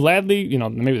though they gladly,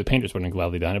 maybe the painters wouldn't have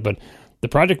gladly done it, but the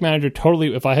project manager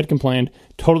totally, if I had complained,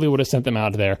 totally would have sent them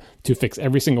out there to fix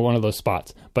every single one of those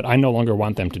spots. But I no longer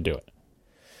want them to do it.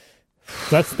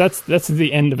 That's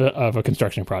the end of a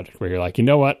construction project where you're like, you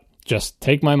know what? Just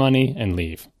take my money and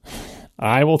leave.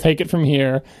 I will take it from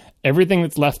here. Everything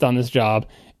that's left on this job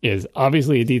is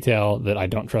obviously a detail that I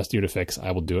don't trust you to fix.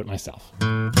 I will do it myself.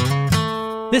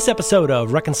 This episode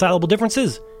of Reconcilable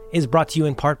Differences is brought to you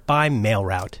in part by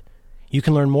MailRoute. You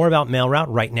can learn more about MailRoute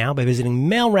right now by visiting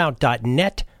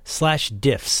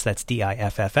mailroute.net/diffs. That's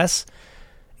DIFFS.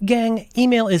 Gang,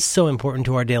 email is so important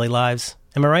to our daily lives.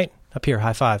 Am I right? Up here,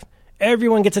 high five.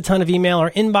 Everyone gets a ton of email. Our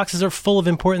inboxes are full of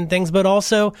important things, but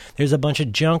also there's a bunch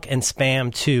of junk and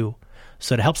spam too.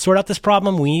 So to help sort out this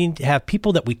problem, we need to have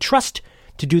people that we trust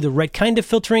to do the right kind of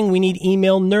filtering. We need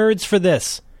email nerds for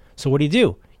this. So what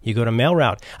do? You go to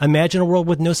MailRoute. Imagine a world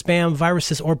with no spam,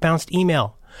 viruses, or bounced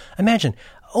email. Imagine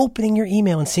opening your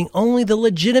email and seeing only the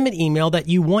legitimate email that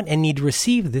you want and need to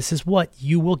receive. This is what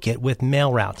you will get with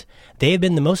MailRoute. They have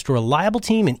been the most reliable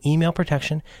team in email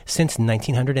protection since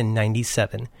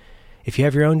 1997. If you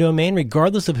have your own domain,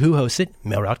 regardless of who hosts it,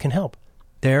 MailRoute can help.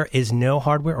 There is no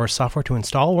hardware or software to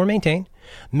install or maintain.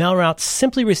 MailRoute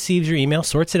simply receives your email,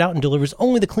 sorts it out, and delivers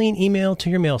only the clean email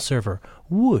to your mail server.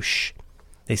 Whoosh!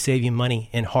 They save you money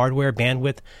in hardware,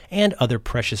 bandwidth, and other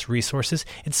precious resources.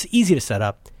 It's easy to set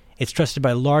up. It's trusted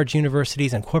by large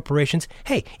universities and corporations.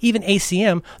 Hey, even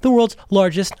ACM, the world's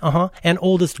largest and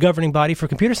oldest governing body for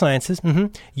computer sciences,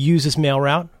 uses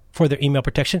MailRoute for their email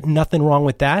protection. Nothing wrong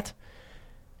with that.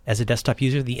 As a desktop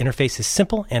user, the interface is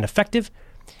simple and effective.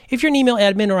 If you're an email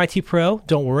admin or IT pro,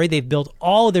 don't worry. They've built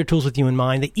all of their tools with you in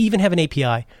mind. They even have an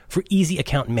API for easy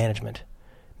account management.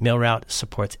 MailRoute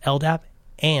supports LDAP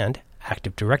and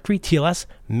Active Directory, TLS,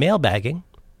 mailbagging,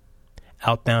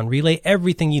 outbound relay,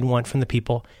 everything you'd want from the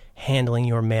people handling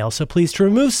your mail. So please, to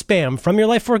remove spam from your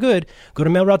life for good, go to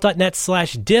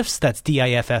mailroute.net/diffs, that's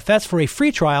DIFFS, for a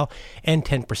free trial and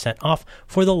 10% off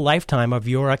for the lifetime of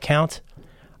your account.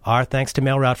 Our thanks to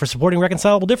MailRoute for supporting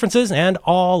Reconcilable Differences and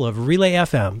all of Relay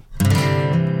FM.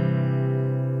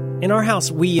 In our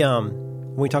house,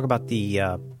 when we talk about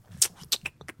the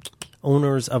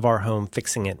owners of our home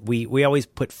fixing it, we always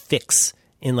put fix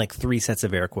in like 3 sets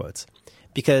of air quotes.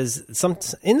 Because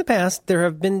in the past, there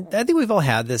have been, I think we've all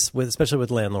had this, especially with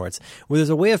landlords, where there's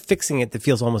a way of fixing it that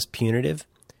feels almost punitive.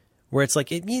 Where it's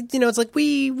like, it's like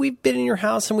we've been in your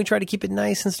house and we try to keep it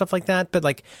nice and stuff like that. But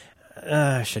like,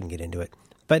 I shouldn't get into it.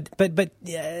 But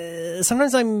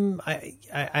sometimes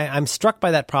I'm struck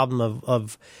by that problem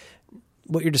of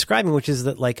what you're describing, which is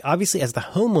that, like, obviously as the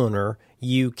homeowner,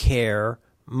 you care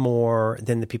more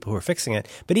than the people who are fixing it.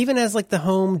 But even as like the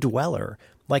home dweller,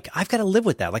 like I've got to live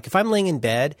with that. Like if I'm laying in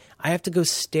bed, I have to go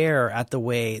stare at the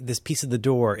way this piece of the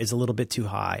door is a little bit too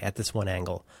high at this one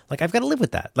angle. Like I've got to live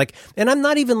with that. Like, and I'm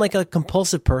not even like a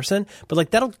compulsive person, but like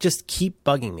that'll just keep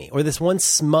bugging me. Or this one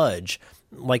smudge,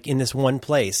 like in this one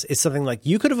place, is something like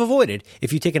you could have avoided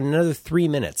if you taken another 3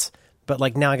 minutes. But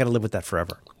like now I got to live with that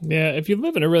forever. Yeah, if you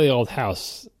live in a really old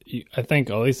house, I think,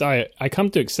 or at least I come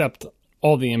to accept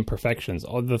all the imperfections.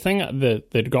 The thing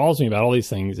that galls me about all these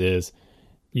things is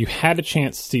you had a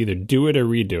chance to either do it or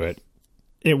redo it.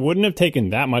 It wouldn't have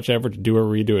taken that much effort to do or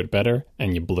redo it better,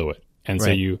 and you blew it. And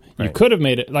so you could have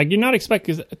made it, like, you're not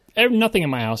expecting, nothing in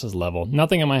my house is level.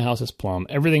 Nothing in my house is plumb.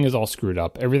 Everything is all screwed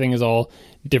up. Everything is all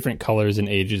different colors and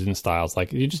ages and styles.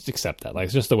 Like, you just accept that. Like,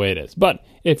 it's just the way it is. But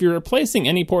if you're replacing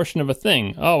any portion of a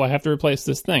thing, I have to replace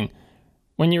this thing.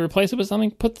 When you replace it with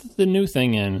something, put the new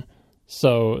thing in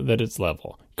so that it's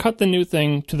level. Cut the new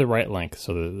thing to the right length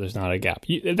so that there's not a gap.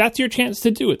 That's your chance to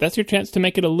do it. That's your chance to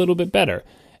make it a little bit better.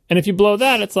 And if you blow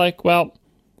that, it's like, well,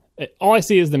 all I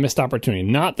see is the missed opportunity,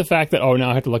 not the fact that, now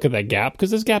I have to look at that gap,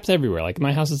 because there's gaps everywhere. Like,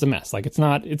 my house is a mess. Like, it's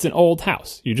an old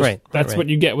house. That's what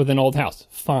you get with an old house.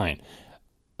 Fine.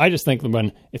 I just think that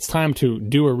when it's time to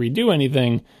do or redo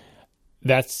anything,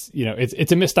 that's,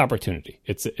 it's a missed opportunity.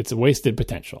 It's a wasted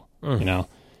potential,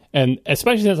 And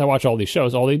especially since I watch all these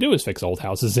shows, all they do is fix old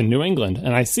houses in New England.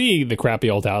 And I see the crappy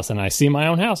old house, and I see my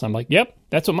own house. I'm like, yep,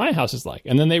 that's what my house is like.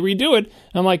 And then they redo it,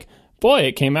 and I'm like, boy,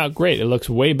 it came out great. It looks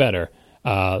way better.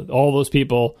 All those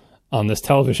people on this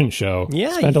television show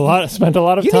spent a lot of time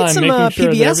making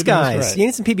sure that everything guys. was right. You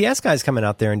need some PBS guys coming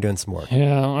out there and doing some work.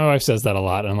 Yeah, my wife says that a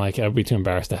lot. I'm like, I'd be too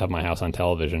embarrassed to have my house on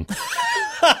television.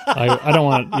 I don't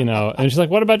want, and she's like,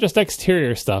 what about just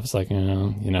exterior stuff? It's like,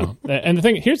 and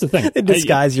here's the thing.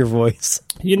 Disguise your voice.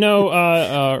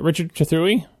 Richard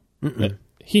Trethewey? Mm-mm.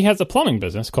 He has a plumbing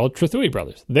business called Trethewey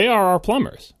Brothers. They are our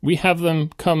plumbers. We have them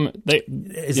come.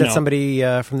 Is that somebody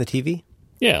from the TV?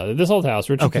 Yeah, this old house,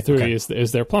 Richard Trethewey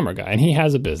is their plumber guy, and he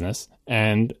has a business,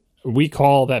 and we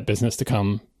call that business to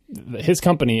come. His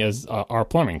company is our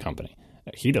plumbing company.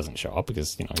 He doesn't show up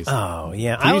because he's. Oh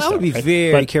yeah, I would be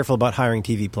very careful about hiring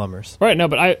TV plumbers. Right, no,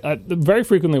 but I very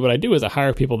frequently what I do is I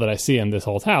hire people that I see in this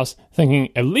old house, thinking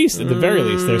at the very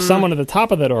least, there's someone at the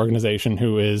top of that organization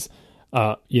who is.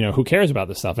 Who cares about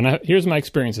this stuff? And here's my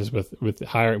experiences with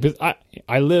hiring. Because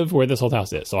I live where this old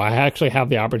house is, so I actually have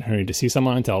the opportunity to see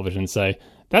someone on television and say,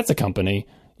 "That's a company."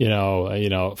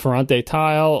 Ferrante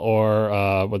Tile,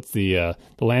 or what's the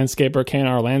landscaper,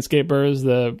 K&R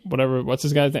Landscapers, what's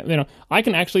this guy's name? I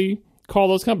can actually call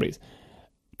those companies.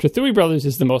 Trethewey Brothers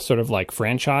is the most sort of like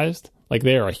franchised. Like,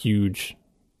 they are a huge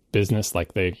business.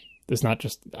 Like, it's not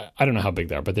just, I don't know how big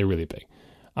they are, but they're really big.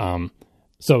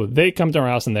 So they come to our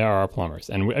house and they are our plumbers.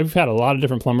 And we've had a lot of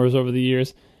different plumbers over the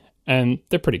years, and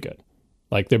they're pretty good.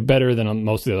 Like, they're better than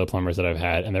most of the other plumbers that I've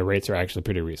had, and their rates are actually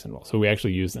pretty reasonable. So we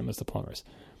actually use them as the plumbers.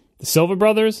 The Silva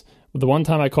Brothers, the one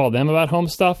time I called them about home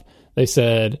stuff, they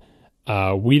said,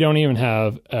 we don't even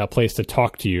have a place to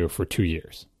talk to you for 2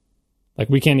 years. Like,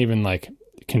 we can't even,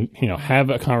 have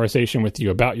a conversation with you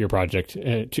about your project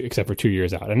except for 2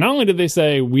 years out. And not only did they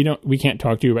say, we can't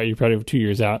talk to you about your project for 2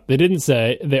 years out,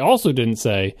 they also didn't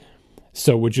say,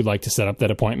 so would you like to set up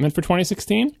that appointment for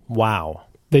 2016? Wow.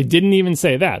 They didn't even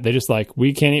say that. They just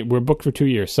we're booked for 2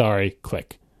 years. Sorry,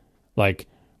 click. Like,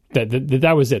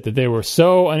 that was it. That they were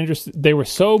so uninterested. They were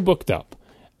so booked up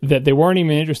that they weren't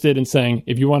even interested in saying,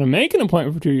 if you want to make an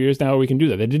appointment for 2 years, now we can do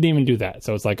that. They didn't even do that.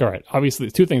 So it's like, all right,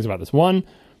 obviously, two things about this. One,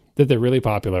 that they're really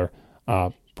popular,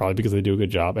 probably because they do a good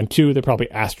job. And two, they're probably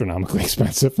astronomically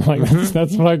expensive. Like,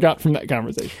 that's what I got from that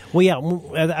conversation. Well, yeah,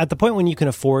 at the point when you can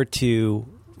afford to,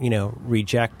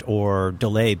 reject or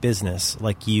delay business,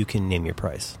 like, you can name your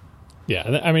price.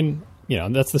 Yeah, I mean,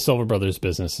 that's the Silva Brothers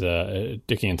business,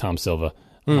 Dickie and Tom Silva.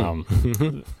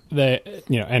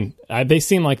 They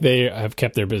seem like they have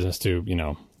kept their business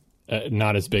to,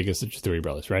 not as big as the Trethewey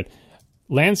Brothers, right?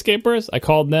 Landscapers, I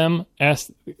called them,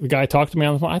 asked the guy, talked to me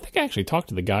on the phone. I think I actually talked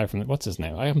to the guy from, what's his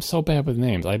name? I am so bad with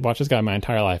names. I watched this guy my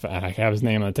entire life, and I have his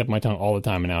name on the tip of my tongue all the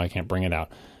time, and now I can't bring it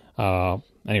out.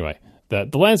 Anyway, the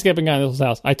landscaping guy in this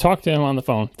house, I talked to him on the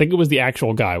phone. I think it was the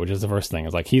actual guy, which is the first thing.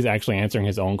 It's like, he's actually answering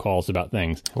his own calls about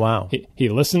things. Wow. He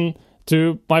listened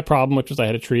to my problem, which was I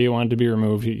had a tree I wanted to be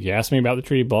removed. He asked me about the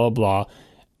tree, blah, blah, blah.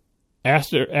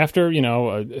 After a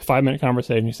 5-minute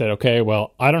conversation, he said, okay,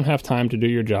 well, I don't have time to do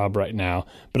your job right now,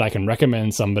 but I can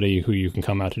recommend somebody who you can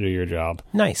come out to do your job.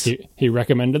 Nice. He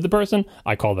recommended the person.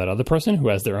 I called that other person who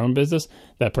has their own business.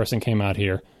 That person came out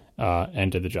here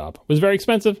and did the job. It was very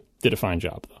expensive. Did a fine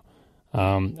job, though.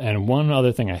 And one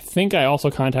other thing, I think I also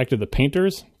contacted the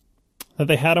painters. that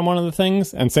they had on one of the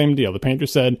things. And same deal. The painter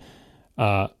said,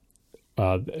 we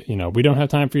don't have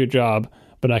time for your job,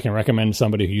 but I can recommend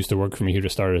somebody who used to work for me who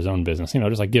just started his own business,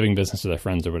 just like giving business to their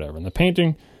friends or whatever. And the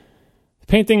painting,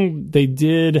 they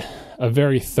did a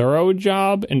very thorough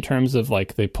job in terms of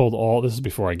like they pulled this is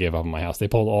before I gave up on my house. They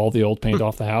pulled all the old paint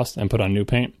off the house and put on new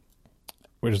paint,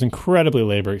 which is incredibly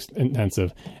labor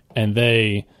intensive. And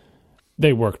they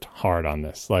worked hard on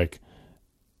this. Like,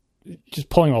 just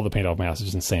pulling all the paint off my house is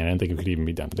just insane. I didn't think it could even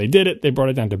be done. But they did it. They brought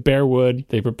it down to bare wood.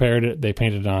 They prepared it. They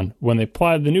painted it on. When they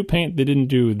applied the new paint, they didn't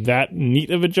do that neat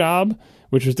of a job,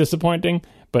 which was disappointing.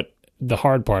 But the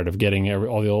hard part of getting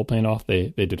all the old paint off,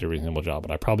 they did a reasonable job. But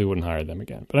I probably wouldn't hire them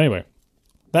again. But anyway,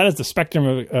 that is the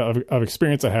spectrum of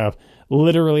experience I have,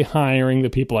 literally hiring the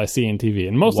people I see in TV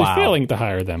and mostly failing to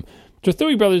hire them.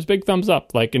 Trethewey Brothers, big thumbs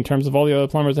up, like in terms of all the other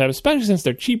plumbers I have, especially since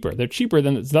they're cheaper. They're cheaper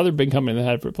than the other big company that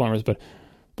had for plumbers, but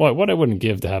boy, what I wouldn't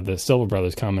give to have the Silva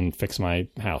Brothers come and fix my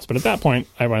house. But at that point,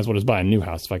 I might as well just buy a new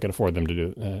house if I could afford them to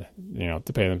do,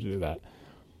 to pay them to do that.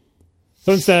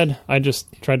 So instead, I just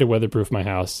tried to weatherproof my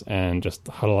house and just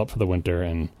huddle up for the winter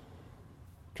and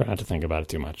try not to think about it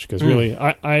too much. Because really,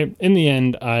 I in the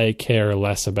end, I care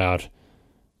less about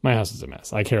my house is a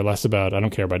mess. I don't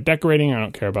care about decorating. I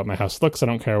don't care about my house looks. I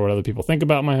don't care what other people think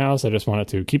about my house. I just want it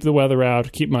to keep the weather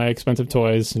out, keep my expensive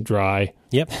toys dry.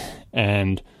 Yep.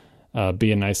 And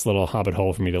be a nice little hobbit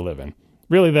hole for me to live in.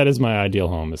 Really, that is my ideal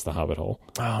home, is the hobbit hole.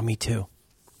 Oh, me too.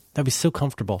 That'd be so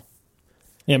comfortable.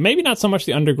 Yeah, maybe not so much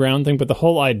the underground thing, but the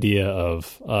whole idea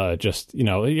of it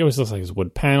always looks like it's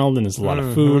wood paneled and there's a lot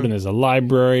of food and there's a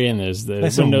library and there's the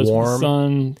nice windows and with warm. the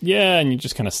sun. Yeah, and you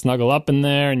just kind of snuggle up in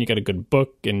there and you got a good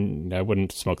book, and I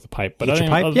wouldn't smoke the pipe. But Get your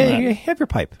pipe? Yeah, you have your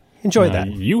pipe. Enjoy that.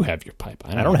 You have your pipe.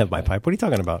 I don't have my pipe. What are you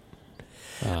talking about?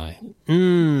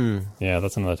 Yeah,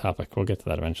 that's another topic. We'll get to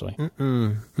that eventually.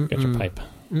 Get your pipe.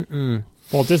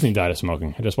 Walt Disney died of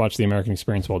smoking. I just watched the American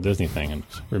Experience Walt Disney thing and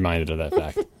was reminded of that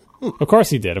fact. Of course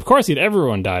he did.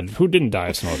 Everyone died. Who didn't die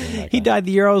of smoking? He died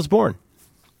the year I was born.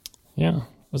 Yeah.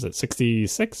 Was it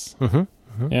 66?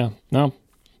 Yeah. No.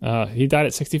 He died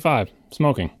at 65,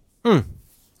 smoking.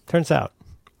 Turns out.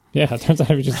 Yeah, it turns out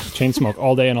if you just chain smoke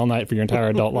all day and all night for your entire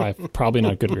adult life, probably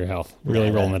not good for your health.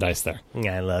 Really rolling the dice there.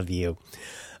 I love you.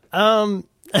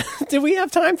 Do we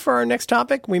have time for our next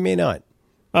topic? We may not.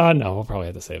 No, we'll probably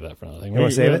have to save that for another thing. You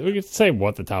want to save it? We could say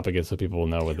what the topic is so people will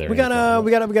know what they're. We got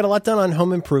a lot done on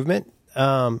home improvement.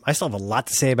 I still have a lot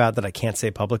to say about that I can't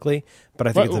say publicly, but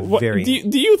I think it's a very.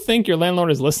 Do you think your landlord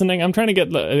is listening? I'm trying to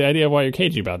get the idea of why you're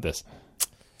cagey about this.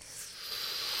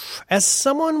 As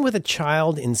someone with a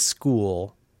child in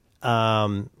school,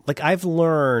 I've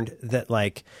learned that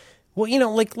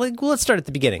let's start at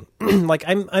the beginning.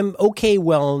 I'm okay,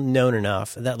 well known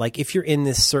enough that if you're in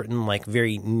this certain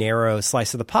very narrow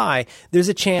slice of the pie, there's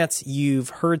a chance you've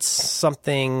heard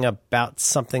something about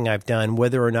something I've done,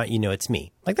 whether or not you know it's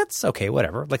me. That's okay,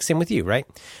 whatever. Same with you, right?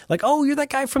 Oh, you're that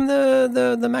guy from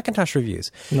the Macintosh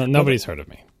reviews. No, nobody's heard of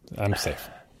me. I'm safe.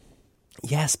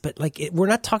 Yes, but we're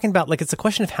not talking about it's a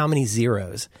question of how many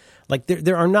zeros.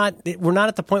 There are not. We're not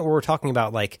at the point where we're talking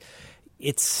about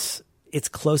it's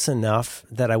close enough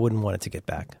that I wouldn't want it to get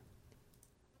back.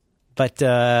 But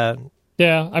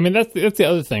yeah, I mean that's the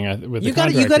other thing with the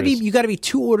contractors. You got to be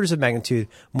 2 orders of magnitude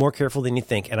more careful than you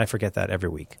think, and I forget that every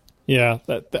week. Yeah,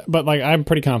 but I'm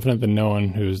pretty confident that no one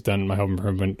who's done my home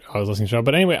improvement I was listening to the show.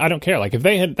 But anyway, I don't care. If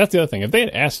they had, that's the other thing. If they had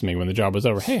asked me when the job was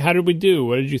over, hey, how did we do?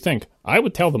 What did you think? I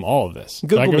would tell them all of this.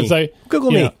 Google me. I would say,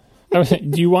 Google me. I would say,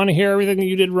 do you want to hear everything that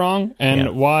you did wrong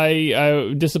and why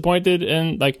I disappointed?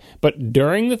 And but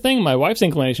during the thing, my wife's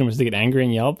inclination was to get angry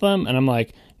and yell at them. And I'm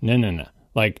like, no.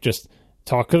 Just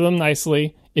talk to them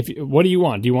nicely. What do you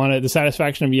want? Do you want the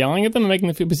satisfaction of yelling at them and making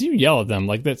them feel? Because you yell at them,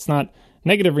 that's not.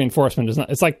 Negative reinforcement is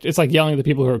not. It's like yelling at the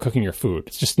people who are cooking your food.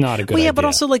 It's just not a good idea. But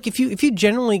also if you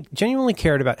genuinely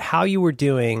cared about how you were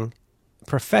doing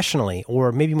professionally,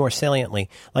 or maybe more saliently,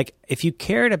 if you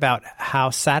cared about how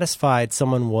satisfied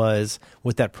someone was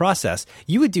with that process,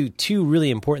 you would do 2 really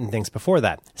important things before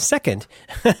that. Second,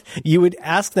 you would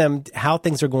ask them how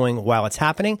things are going while it's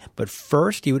happening. But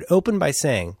first, you would open by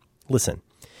saying, "Listen,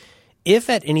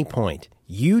 if at any point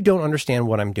you don't understand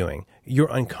what I'm doing,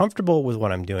 you're uncomfortable with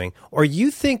what I'm doing, or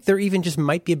you think there even just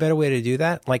might be a better way to do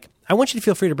that, I want you to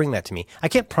feel free to bring that to me. I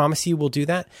can't promise you we'll do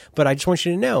that, but I just want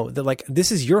you to know that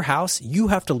this is your house, you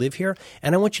have to live here,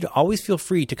 and I want you to always feel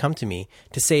free to come to me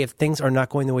to say if things are not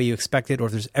going the way you expected or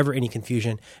if there's ever any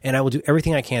confusion, and I will do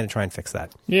everything I can to try and fix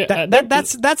that." Yeah,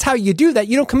 that's how you do that.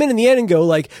 You don't come in the end and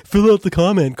go fill out the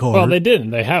comment card. Well, they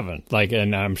didn't. They haven't.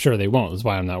 And I'm sure they won't. That's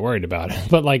why I'm not worried about it.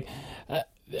 But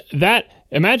that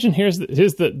imagine here's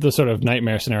the sort of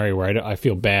nightmare scenario where I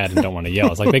feel bad and don't want to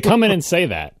yell. It's like they come in and say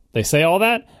that. They say all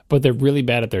that, but they're really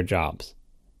bad at their jobs.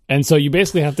 And so you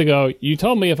basically have to go, you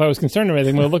told me if I was concerned or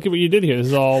anything, well, look at what you did here. This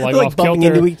is all like off bumping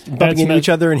kilter. Bumping into each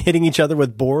other and hitting each other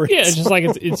with boards. Yeah, it's just like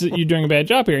it's you're doing a bad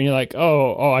job here. And you're like,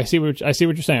 oh, I see what you're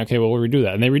saying. Okay, well, we'll redo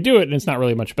that. And they redo it, and it's not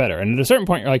really much better. And at a certain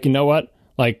point, you're like, you know what?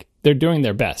 Like, they're doing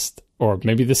their best. Or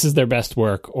maybe this is their best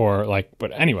work. Or like,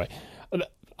 but anyway,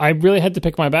 I really had to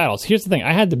pick my battles. Here's the thing.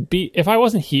 I had to be, if I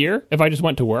wasn't here, if I just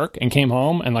went to work and came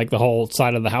home and like the whole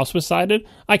side of the house was sided,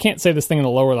 I can't say this thing in the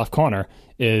lower left corner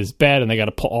is bad and they got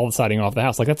to pull all the siding off the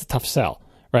house. Like, that's a tough sell,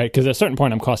 right? Because at a certain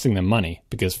point I'm costing them money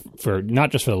because for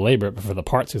not just for the labor, but for the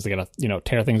parts, because they got to,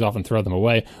 tear things off and throw them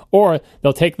away. Or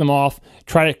they'll take them off,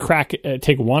 try to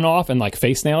take one off and like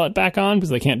face nail it back on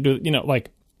because they can't do,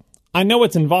 I know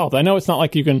what's involved. I know it's not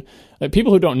like you can,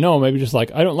 people who don't know, maybe just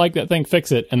like, I don't like that thing,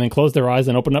 fix it, and then close their eyes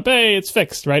and open up, hey, it's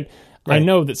fixed, right? I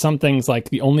know that some things, like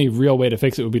the only real way to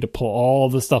fix it would be to pull all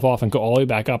the stuff off and go all the way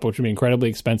back up, which would be incredibly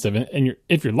expensive. And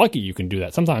if you're lucky, you can do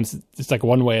that. Sometimes it's like a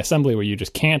one-way assembly where you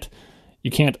just can't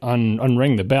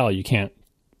unring the bell. You can't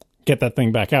get that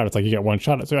thing back out. It's like you get one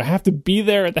shot at it. So I have to be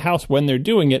there at the house when they're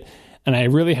doing it, and I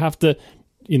really have to,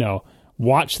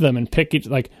 watch them and pick each,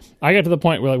 like, I got to the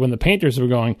point where like when the painters were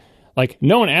going, like,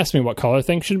 no one asked me what color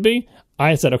things should be.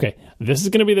 I said, okay, this is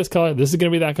going to be this color, this is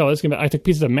going to be that color, I took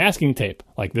pieces of masking tape.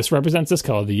 Like, this represents this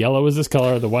color, the yellow is this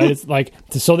color, the white is, like,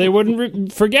 so they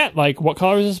wouldn't forget, like, what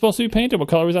color is this supposed to be painted, what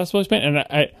color is that supposed to be painted.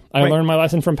 And I learned my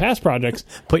lesson from past projects.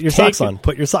 Put your socks on.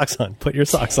 Put your socks on. Put your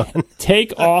socks on.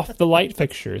 Take off the light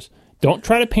fixtures. Don't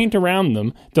try to paint around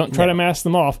them. Don't try to mask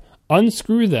them off.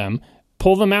 Unscrew them.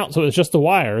 Pull them out so it's just the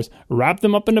wires, wrap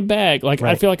them up in a bag. Like,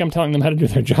 I feel like I'm telling them how to do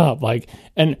their job. Like,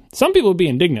 and some people would be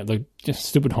indignant, like, just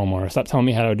stupid homeowner, stop telling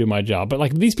me how to do my job. But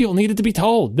like, these people needed to be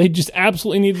told. They just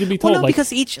absolutely needed to be told. Well, no,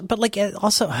 because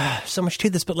also, so much to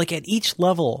this, but like at each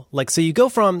level, like, so you go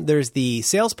from, there's the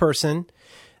salesperson,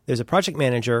 there's a project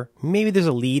manager, maybe there's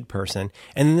a lead person,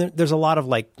 and then there's a lot of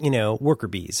like, worker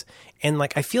bees. And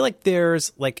like, I feel like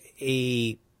there's like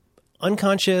a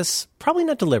unconscious, probably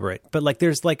not deliberate, but like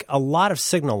there's like a lot of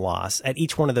signal loss at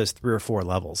each one of those 3 or 4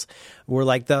 levels where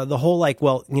like the whole like,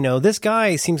 well, this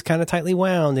guy seems kind of tightly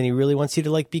wound and he really wants you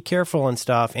to like be careful and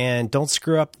stuff and don't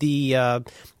screw up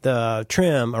the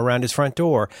trim around his front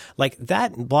door. Like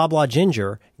that blah, blah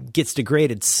ginger gets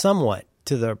degraded somewhat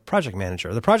to the project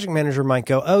manager. The project manager might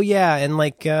go, oh yeah, and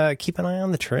like keep an eye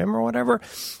on the trim or whatever.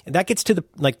 And that gets to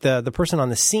the person on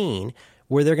the scene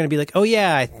where they're going to be like, oh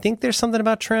yeah, I think there's something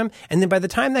about trim. And then by the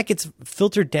time that gets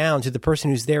filtered down to the person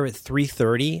who's there at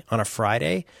 3:30 on a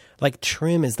Friday, like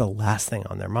trim is the last thing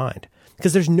on their mind.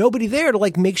 Because there's nobody there to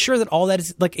like make sure that all that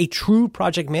is like a true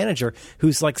project manager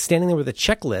who's like standing there with a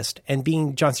checklist and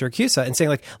being John Siracusa and saying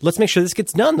like, let's make sure this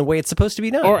gets done the way it's supposed to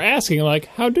be done. Or asking like,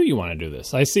 how do you want to do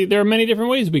this? I see there are many different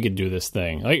ways we could do this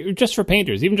thing. Like just for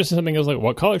painters, even just something else like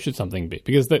what color should something be?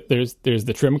 Because there's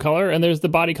the trim color and there's the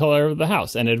body color of the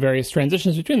house. And at various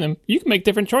transitions between them, you can make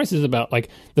different choices about like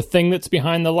the thing that's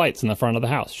behind the lights in the front of the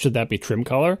house. Should that be trim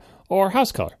color or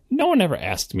house color? No one ever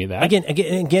asked me that. Again,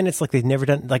 it's like they've never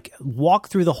done, like, walk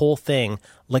through the whole thing.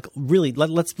 Like, really,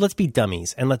 let's be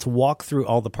dummies and let's walk through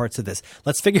all the parts of this.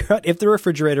 Let's figure out if the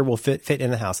refrigerator will fit in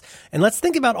the house. And let's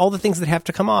think about all the things that have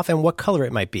to come off and what color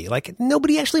it might be. Like,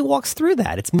 nobody actually walks through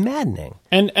that. It's maddening.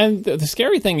 And the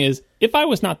scary thing is, if I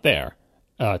was not there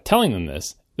telling them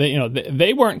this,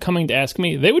 they weren't coming to ask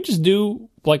me. They would just do,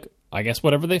 like, I guess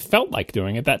whatever they felt like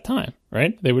doing at that time,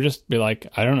 right? They would just be like,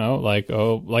 I don't know, like,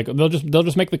 oh, like they'll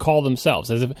just make the call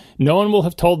themselves, as if no one will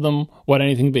have told them what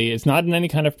anything be. It's not in any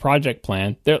kind of project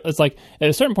plan. It's like at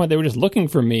a certain point they were just looking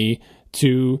for me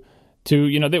to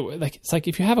they like, it's like,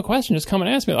 if you have a question, just come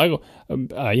and ask me. I go,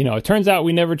 it turns out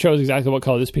we never chose exactly what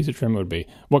color this piece of trim would be.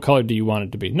 What color do you want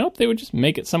it to be? Nope, they would just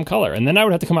make it some color. And then I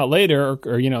would have to come out later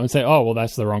or and say, oh, well,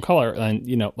 that's the wrong color.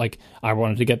 And, like I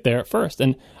wanted to get there at first.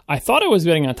 And I thought I was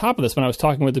getting on top of this when I was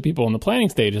talking with the people in the planning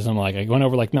stages. I'm like, I went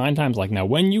over like 9 times, like, now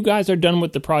when you guys are done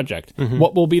with the project,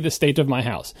 what will be the state of my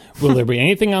house? Will there be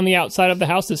anything on the outside of the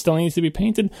house that still needs to be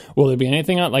painted? Will there be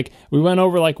anything on, like, we went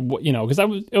over like, because I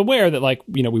was aware that like,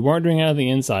 we weren't doing anything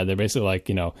inside. They're basically like,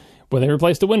 when they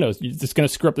replace the windows, you're just going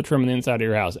to screw up the trim on the inside of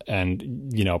your house.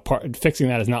 And, fixing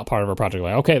that is not part of our project.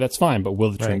 Like, okay, that's fine, but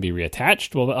will the trim be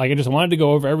reattached? Well, like, I just wanted to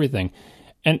go over everything.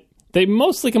 And they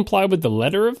mostly comply with the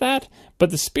letter of that, but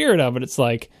the spirit of it, it's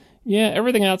like, yeah,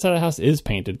 everything outside of the house is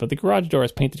painted, but the garage door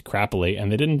is painted crappily, and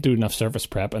they didn't do enough surface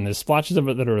prep, and there's splotches of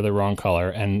it that are the wrong color,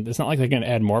 and it's not like they're going to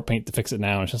add more paint to fix it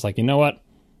now. It's just like, you know what?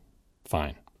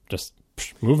 Fine. Just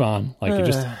move on. Like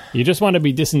you just want to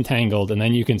be disentangled, and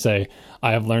then you can say,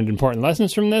 I have learned important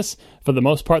lessons from this. For the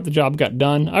most part, the job got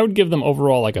done. I would give them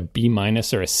overall like a B-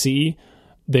 or a C.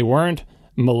 They weren't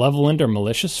malevolent or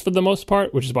malicious for the most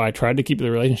part, which is why I tried to keep the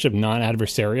relationship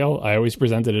non-adversarial. I always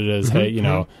presented it as,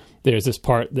 hey, there's this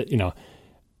part that,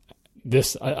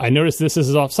 this, I noticed this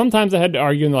is off. Sometimes I had to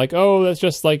argue and like, oh, that's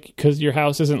just like because your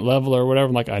house isn't level or whatever.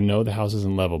 I'm like, I know the house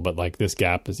isn't level, but like this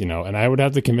gap is, and I would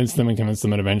have to convince them, and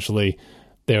eventually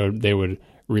they would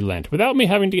relent without me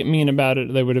having to get mean about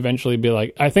it. They would eventually be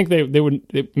like, I think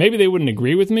maybe they wouldn't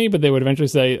agree with me, but they would eventually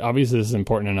say, obviously this is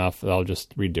important enough that I'll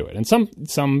just redo it. And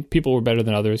some people were better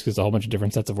than others because a whole bunch of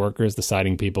different sets of workers, the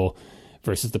siding people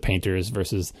versus the painters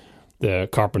versus the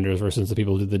carpenters versus the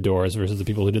people who did the doors versus the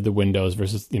people who did the windows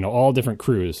versus, all different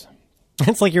crews.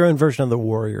 It's like your own version of the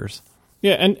Warriors.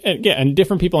 Yeah. And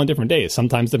different people on different days.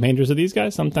 Sometimes the painters are these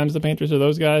guys. Sometimes the painters are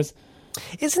those guys.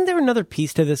 Isn't there another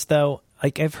piece to this though?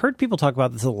 Like I've heard people talk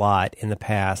about this a lot in the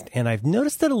past, and I've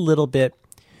noticed it a little bit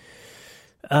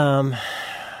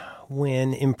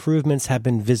when improvements have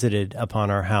been visited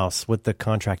upon our house with the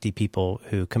contracty people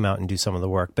who come out and do some of the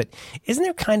work. But isn't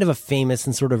there kind of a famous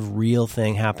and sort of real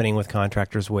thing happening with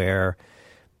contractors where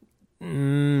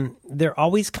they're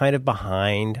always kind of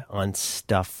behind on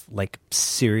stuff like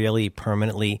serially,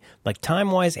 permanently, like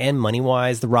time-wise and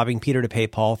money-wise, the robbing Peter to pay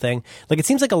Paul thing. Like it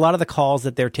seems like a lot of the calls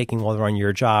that they're taking while they're on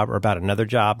your job or about another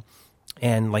job.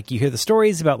 And like you hear the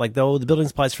stories about like, the building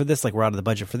supplies for this, like we're out of the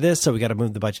budget for this, so we got to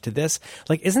move the budget to this.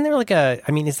 Like, isn't there like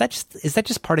is that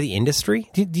just part of the industry?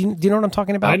 Do you know what I'm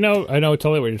talking about? I know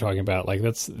totally what you're talking about. Like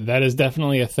that is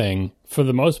definitely a thing. For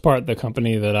the most part, the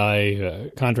company that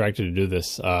I contracted to do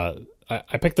this,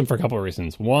 I picked them for a couple of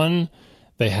reasons. One,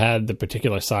 they had the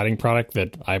particular siding product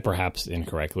that I perhaps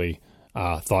incorrectly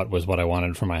thought was what I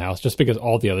wanted for my house, just because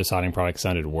all the other siding products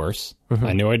sounded worse. Mm-hmm.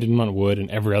 I knew I didn't want wood,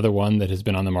 and every other one that has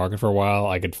been on the market for a while,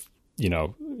 I could,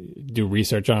 do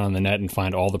research on the net and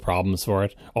find all the problems for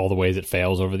it, all the ways it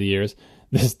fails over the years.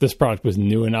 This product was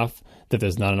new enough that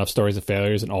there's not enough stories of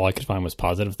failures, and all I could find was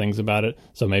positive things about it.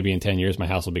 So maybe in 10 years, my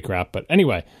house will be crap. But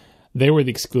anyway, they were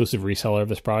the exclusive reseller of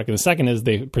this product. And the second is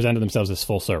they presented themselves as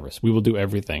full service. We will do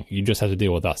everything. You just have to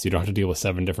deal with us. You don't have to deal with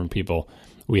 7 different people.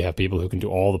 We have people who can do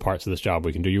all the parts of this job.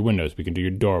 We can do your windows. We can do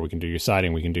your door. We can do your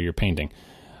siding. We can do your painting.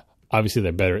 Obviously,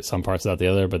 they're better at some parts without the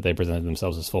other, but they presented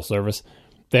themselves as full service.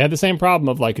 They had the same problem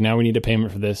of like, now we need a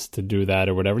payment for this to do that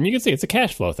or whatever. And you can see it's a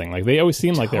cash flow thing. Like they always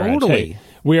seem like they're at, hey,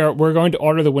 we're going to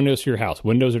order the windows for your house.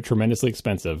 Windows are tremendously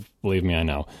expensive. Believe me, I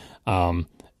know.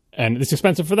 And it's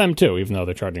expensive for them too, even though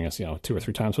they're charging us, 2 or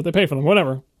 3 times what they pay for them,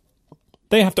 whatever.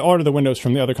 They have to order the windows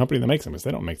from the other company that makes them, because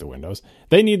they don't make the windows.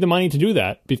 They need the money to do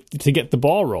that to get the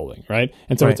ball rolling, right?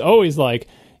 And so It's always like,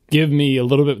 give me a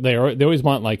little bit. They always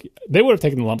want like, they would have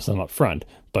taken the lump sum up front,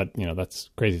 but that's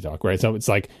crazy talk, right? So it's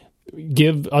like,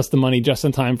 give us the money just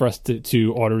in time for us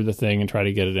to order the thing and try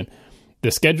to get it in. The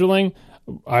scheduling,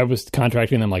 I was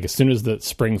contracting them like as soon as the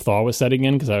spring thaw was setting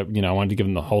in, because I wanted to give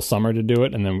them the whole summer to do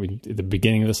it. And then at the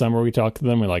beginning of the summer, we talked to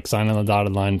them. We like signed on the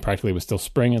dotted line. Practically, it was still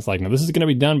spring. It's like, no, this is going to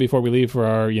be done before we leave for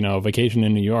our vacation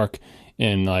in New York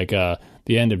in like the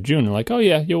end of June. They're like, oh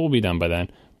yeah, we'll be done by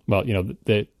then. Well,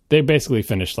 they basically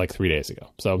finished like 3 days ago.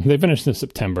 So they finished in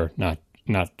September, not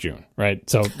June, right?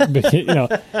 So,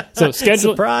 so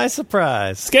surprise.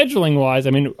 Scheduling wise,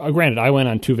 I mean, granted, I went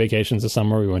on 2 vacations this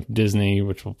summer. We went to Disney,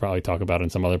 which we'll probably talk about in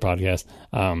some other podcast.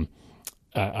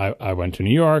 I went to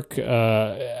New York.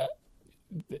 And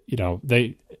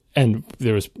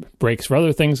there was breaks for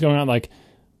other things going on. Like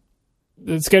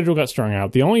the schedule got strung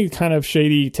out. The only kind of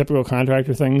shady, typical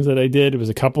contractor things that I did, it was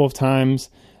a couple of times.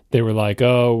 They were like,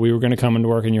 oh, we were going to come into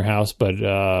work in your house, but,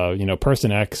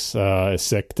 person X is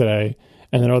sick today.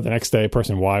 And then, the next day,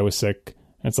 person Y was sick.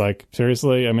 It's like,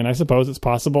 seriously? I mean, I suppose it's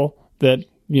possible that,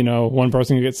 one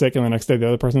person can get sick and the next day the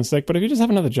other person's sick. But if you just have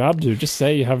another job to do, just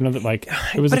say you have another, like,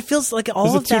 it feels like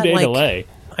all of that, 2-day delay.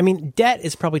 I mean, debt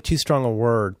is probably too strong a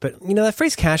word, but that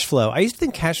phrase cash flow, I used to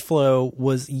think cash flow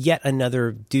was yet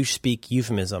another douche speak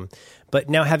euphemism. But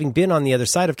now having been on the other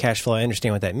side of cash flow, I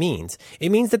understand what that means.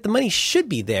 It means that the money should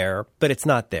be there, but it's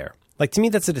not there. Like, to me,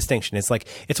 that's a distinction. It's like,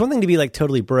 it's one thing to be like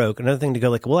totally broke. Another thing to go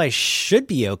like, well, I should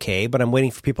be okay, but I'm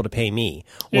waiting for people to pay me.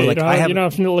 Or you don't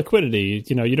have no liquidity.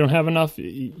 You don't have enough.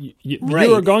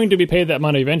 You are going to be paid that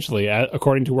money eventually,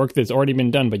 according to work that's already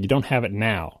been done, but you don't have it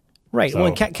now. Right. So,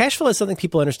 well, cash flow is something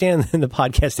people understand in the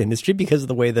podcast industry because of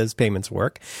the way those payments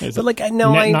work. But like,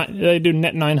 they do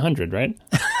net 900, right?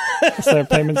 That's their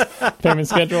payment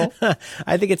schedule.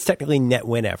 I think it's technically net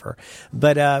whenever,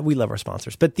 but we love our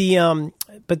sponsors. But now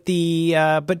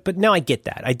I get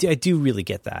that. I do really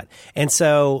get that. And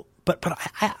so, But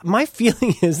my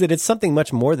feeling is that it's something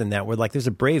much more than that, where like there's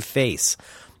a brave face,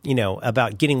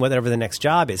 about getting whatever the next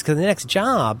job is. Because the next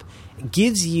job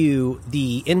gives you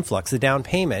the influx, the down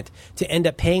payment, to end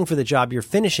up paying for the job you're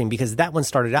finishing, because that one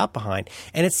started out behind.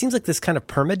 And it seems like this kind of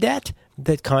permadebt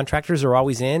that contractors are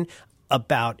always in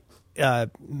about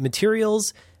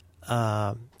materials,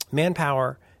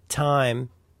 manpower, time.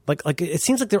 Like it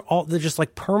seems like they're just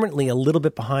like permanently a little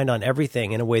bit behind on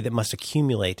everything in a way that must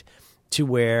accumulate to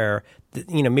where,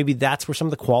 maybe that's where some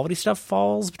of the quality stuff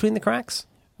falls between the cracks.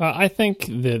 I think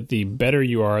that the better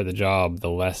you are at the job,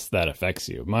 the less that affects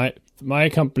you. My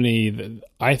company,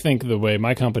 I think the way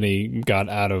my company got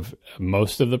out of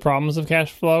most of the problems of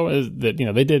cash flow is that,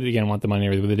 they did, again, want the money,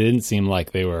 but it didn't seem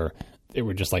like they were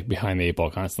just like behind the eight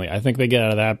ball constantly. I think they get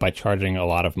out of that by charging a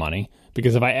lot of money.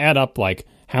 Because if I add up like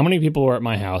how many people were at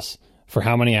my house for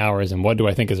how many hours and what do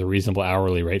I think is a reasonable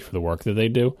hourly rate for the work that they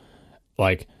do,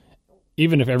 like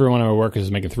even if everyone at my work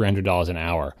is making $300 an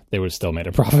hour, they would have still made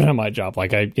a profit on my job.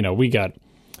 Like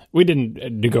we didn't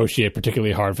negotiate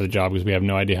particularly hard for the job because we have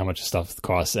no idea how much the stuff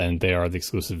costs, and they are the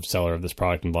exclusive seller of this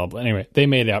product and blah, blah. Anyway, they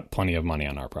made out plenty of money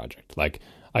on our project. Like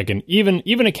I can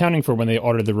even accounting for when they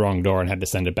ordered the wrong door and had to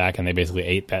send it back and they basically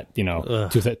ate that,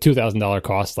 $2,000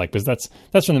 cost. Like, because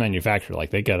that's from the manufacturer.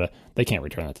 Like they can't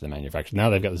return that to the manufacturer. Now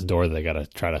they've got this door that they got to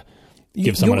try to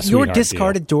give someone a sweetheart Your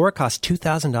discarded deal. door cost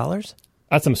 $2,000?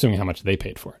 That's, I'm assuming, how much they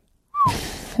paid for it.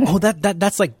 Oh,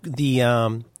 that's like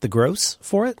the gross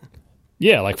for it?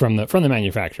 Yeah, like from the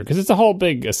manufacturer, because it's a whole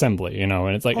big assembly, and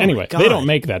it's like, anyway, they don't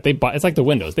make that. They buy, it's like the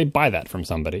windows. They buy that from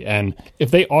somebody. And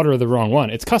if they order the wrong one,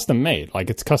 it's custom made. Like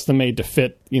it's custom made to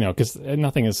fit, because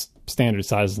nothing is standard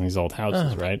sizes in these old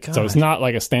houses, right? God. So it's not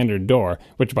like a standard door,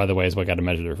 which by the way is what got to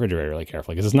measure the refrigerator really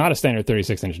carefully, because it's not a standard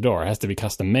 36-inch door. It has to be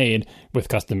custom made with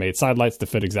custom made side lights to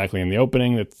fit exactly in the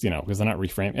opening. That's, because they're not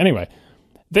reframed. Anyway,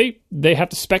 They have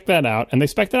to spec that out, and they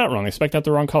spec that out wrong. They spec out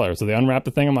the wrong color. So they unwrap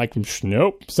the thing. I'm like,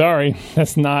 nope, sorry.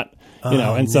 That's not,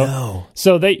 And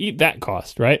so they eat that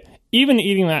cost, right? Even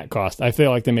eating that cost, I feel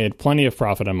like they made plenty of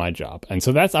profit on my job. And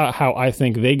so that's how I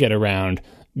think they get around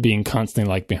being constantly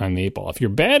like behind the eight ball. If you're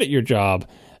bad at your job,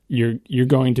 you're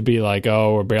going to be like,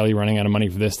 oh, we're barely running out of money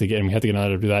for this to get, and we have to get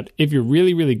another to do that. If you're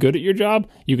really, really good at your job,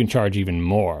 you can charge even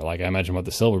more. Like I imagine what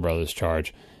the Silver Brothers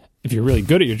charge. If you're really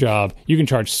good at your job, you can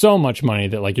charge so much money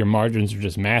that like your margins are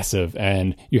just massive,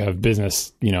 and you have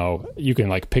business, you can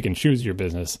like pick and choose your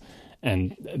business,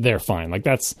 and they're fine. Like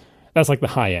that's like the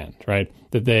high end, right?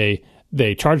 That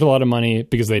they charge a lot of money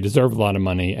because they deserve a lot of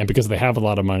money, and because they have a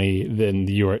lot of money, then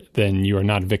you are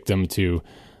not victim to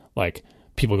like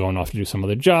people going off to do some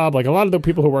other job. Like a lot of the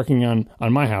people who are working on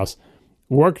my house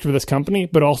worked for this company,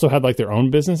 but also had like their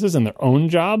own businesses and their own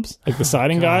jobs. Like the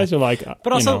siding guys are like,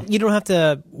 but also you don't have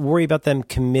to worry about them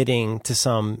committing to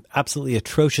some absolutely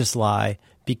atrocious lie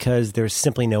because there's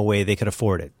simply no way they could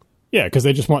afford it. Yeah, because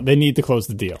they need to close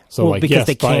the deal. So well, like, because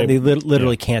yes, they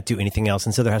literally can't do anything else,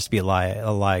 and so there has to be a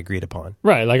lie agreed upon.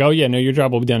 Right, like, oh yeah, no, your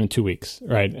job will be done in 2 weeks,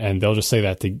 right? And they'll just say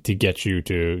that to get you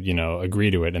to agree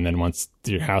to it, and then once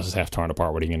your house is half torn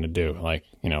apart, what are you going to do? Like,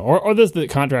 or there's the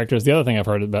contractors. The other thing I've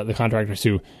heard about the contractors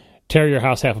who tear your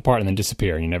house half apart and then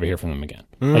disappear, and you never hear from them again.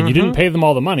 Mm-hmm. Like you didn't pay them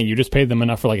all the money, you just paid them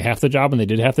enough for like half the job, and they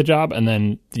did half the job, and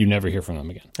then you never hear from them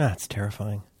again. That's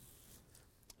terrifying.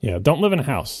 Yeah, don't live in a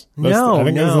house. I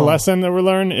think that's the lesson that we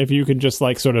learn. If you could just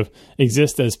like sort of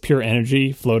exist as pure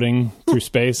energy floating through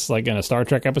space, like in a Star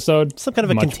Trek episode. Some kind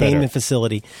of a containment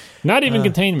facility. Not even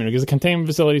containment, because a containment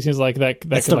facility seems like that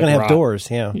still could going to rot. have doors,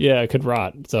 yeah. Yeah, it could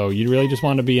rot. So you really just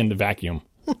want to be in the vacuum.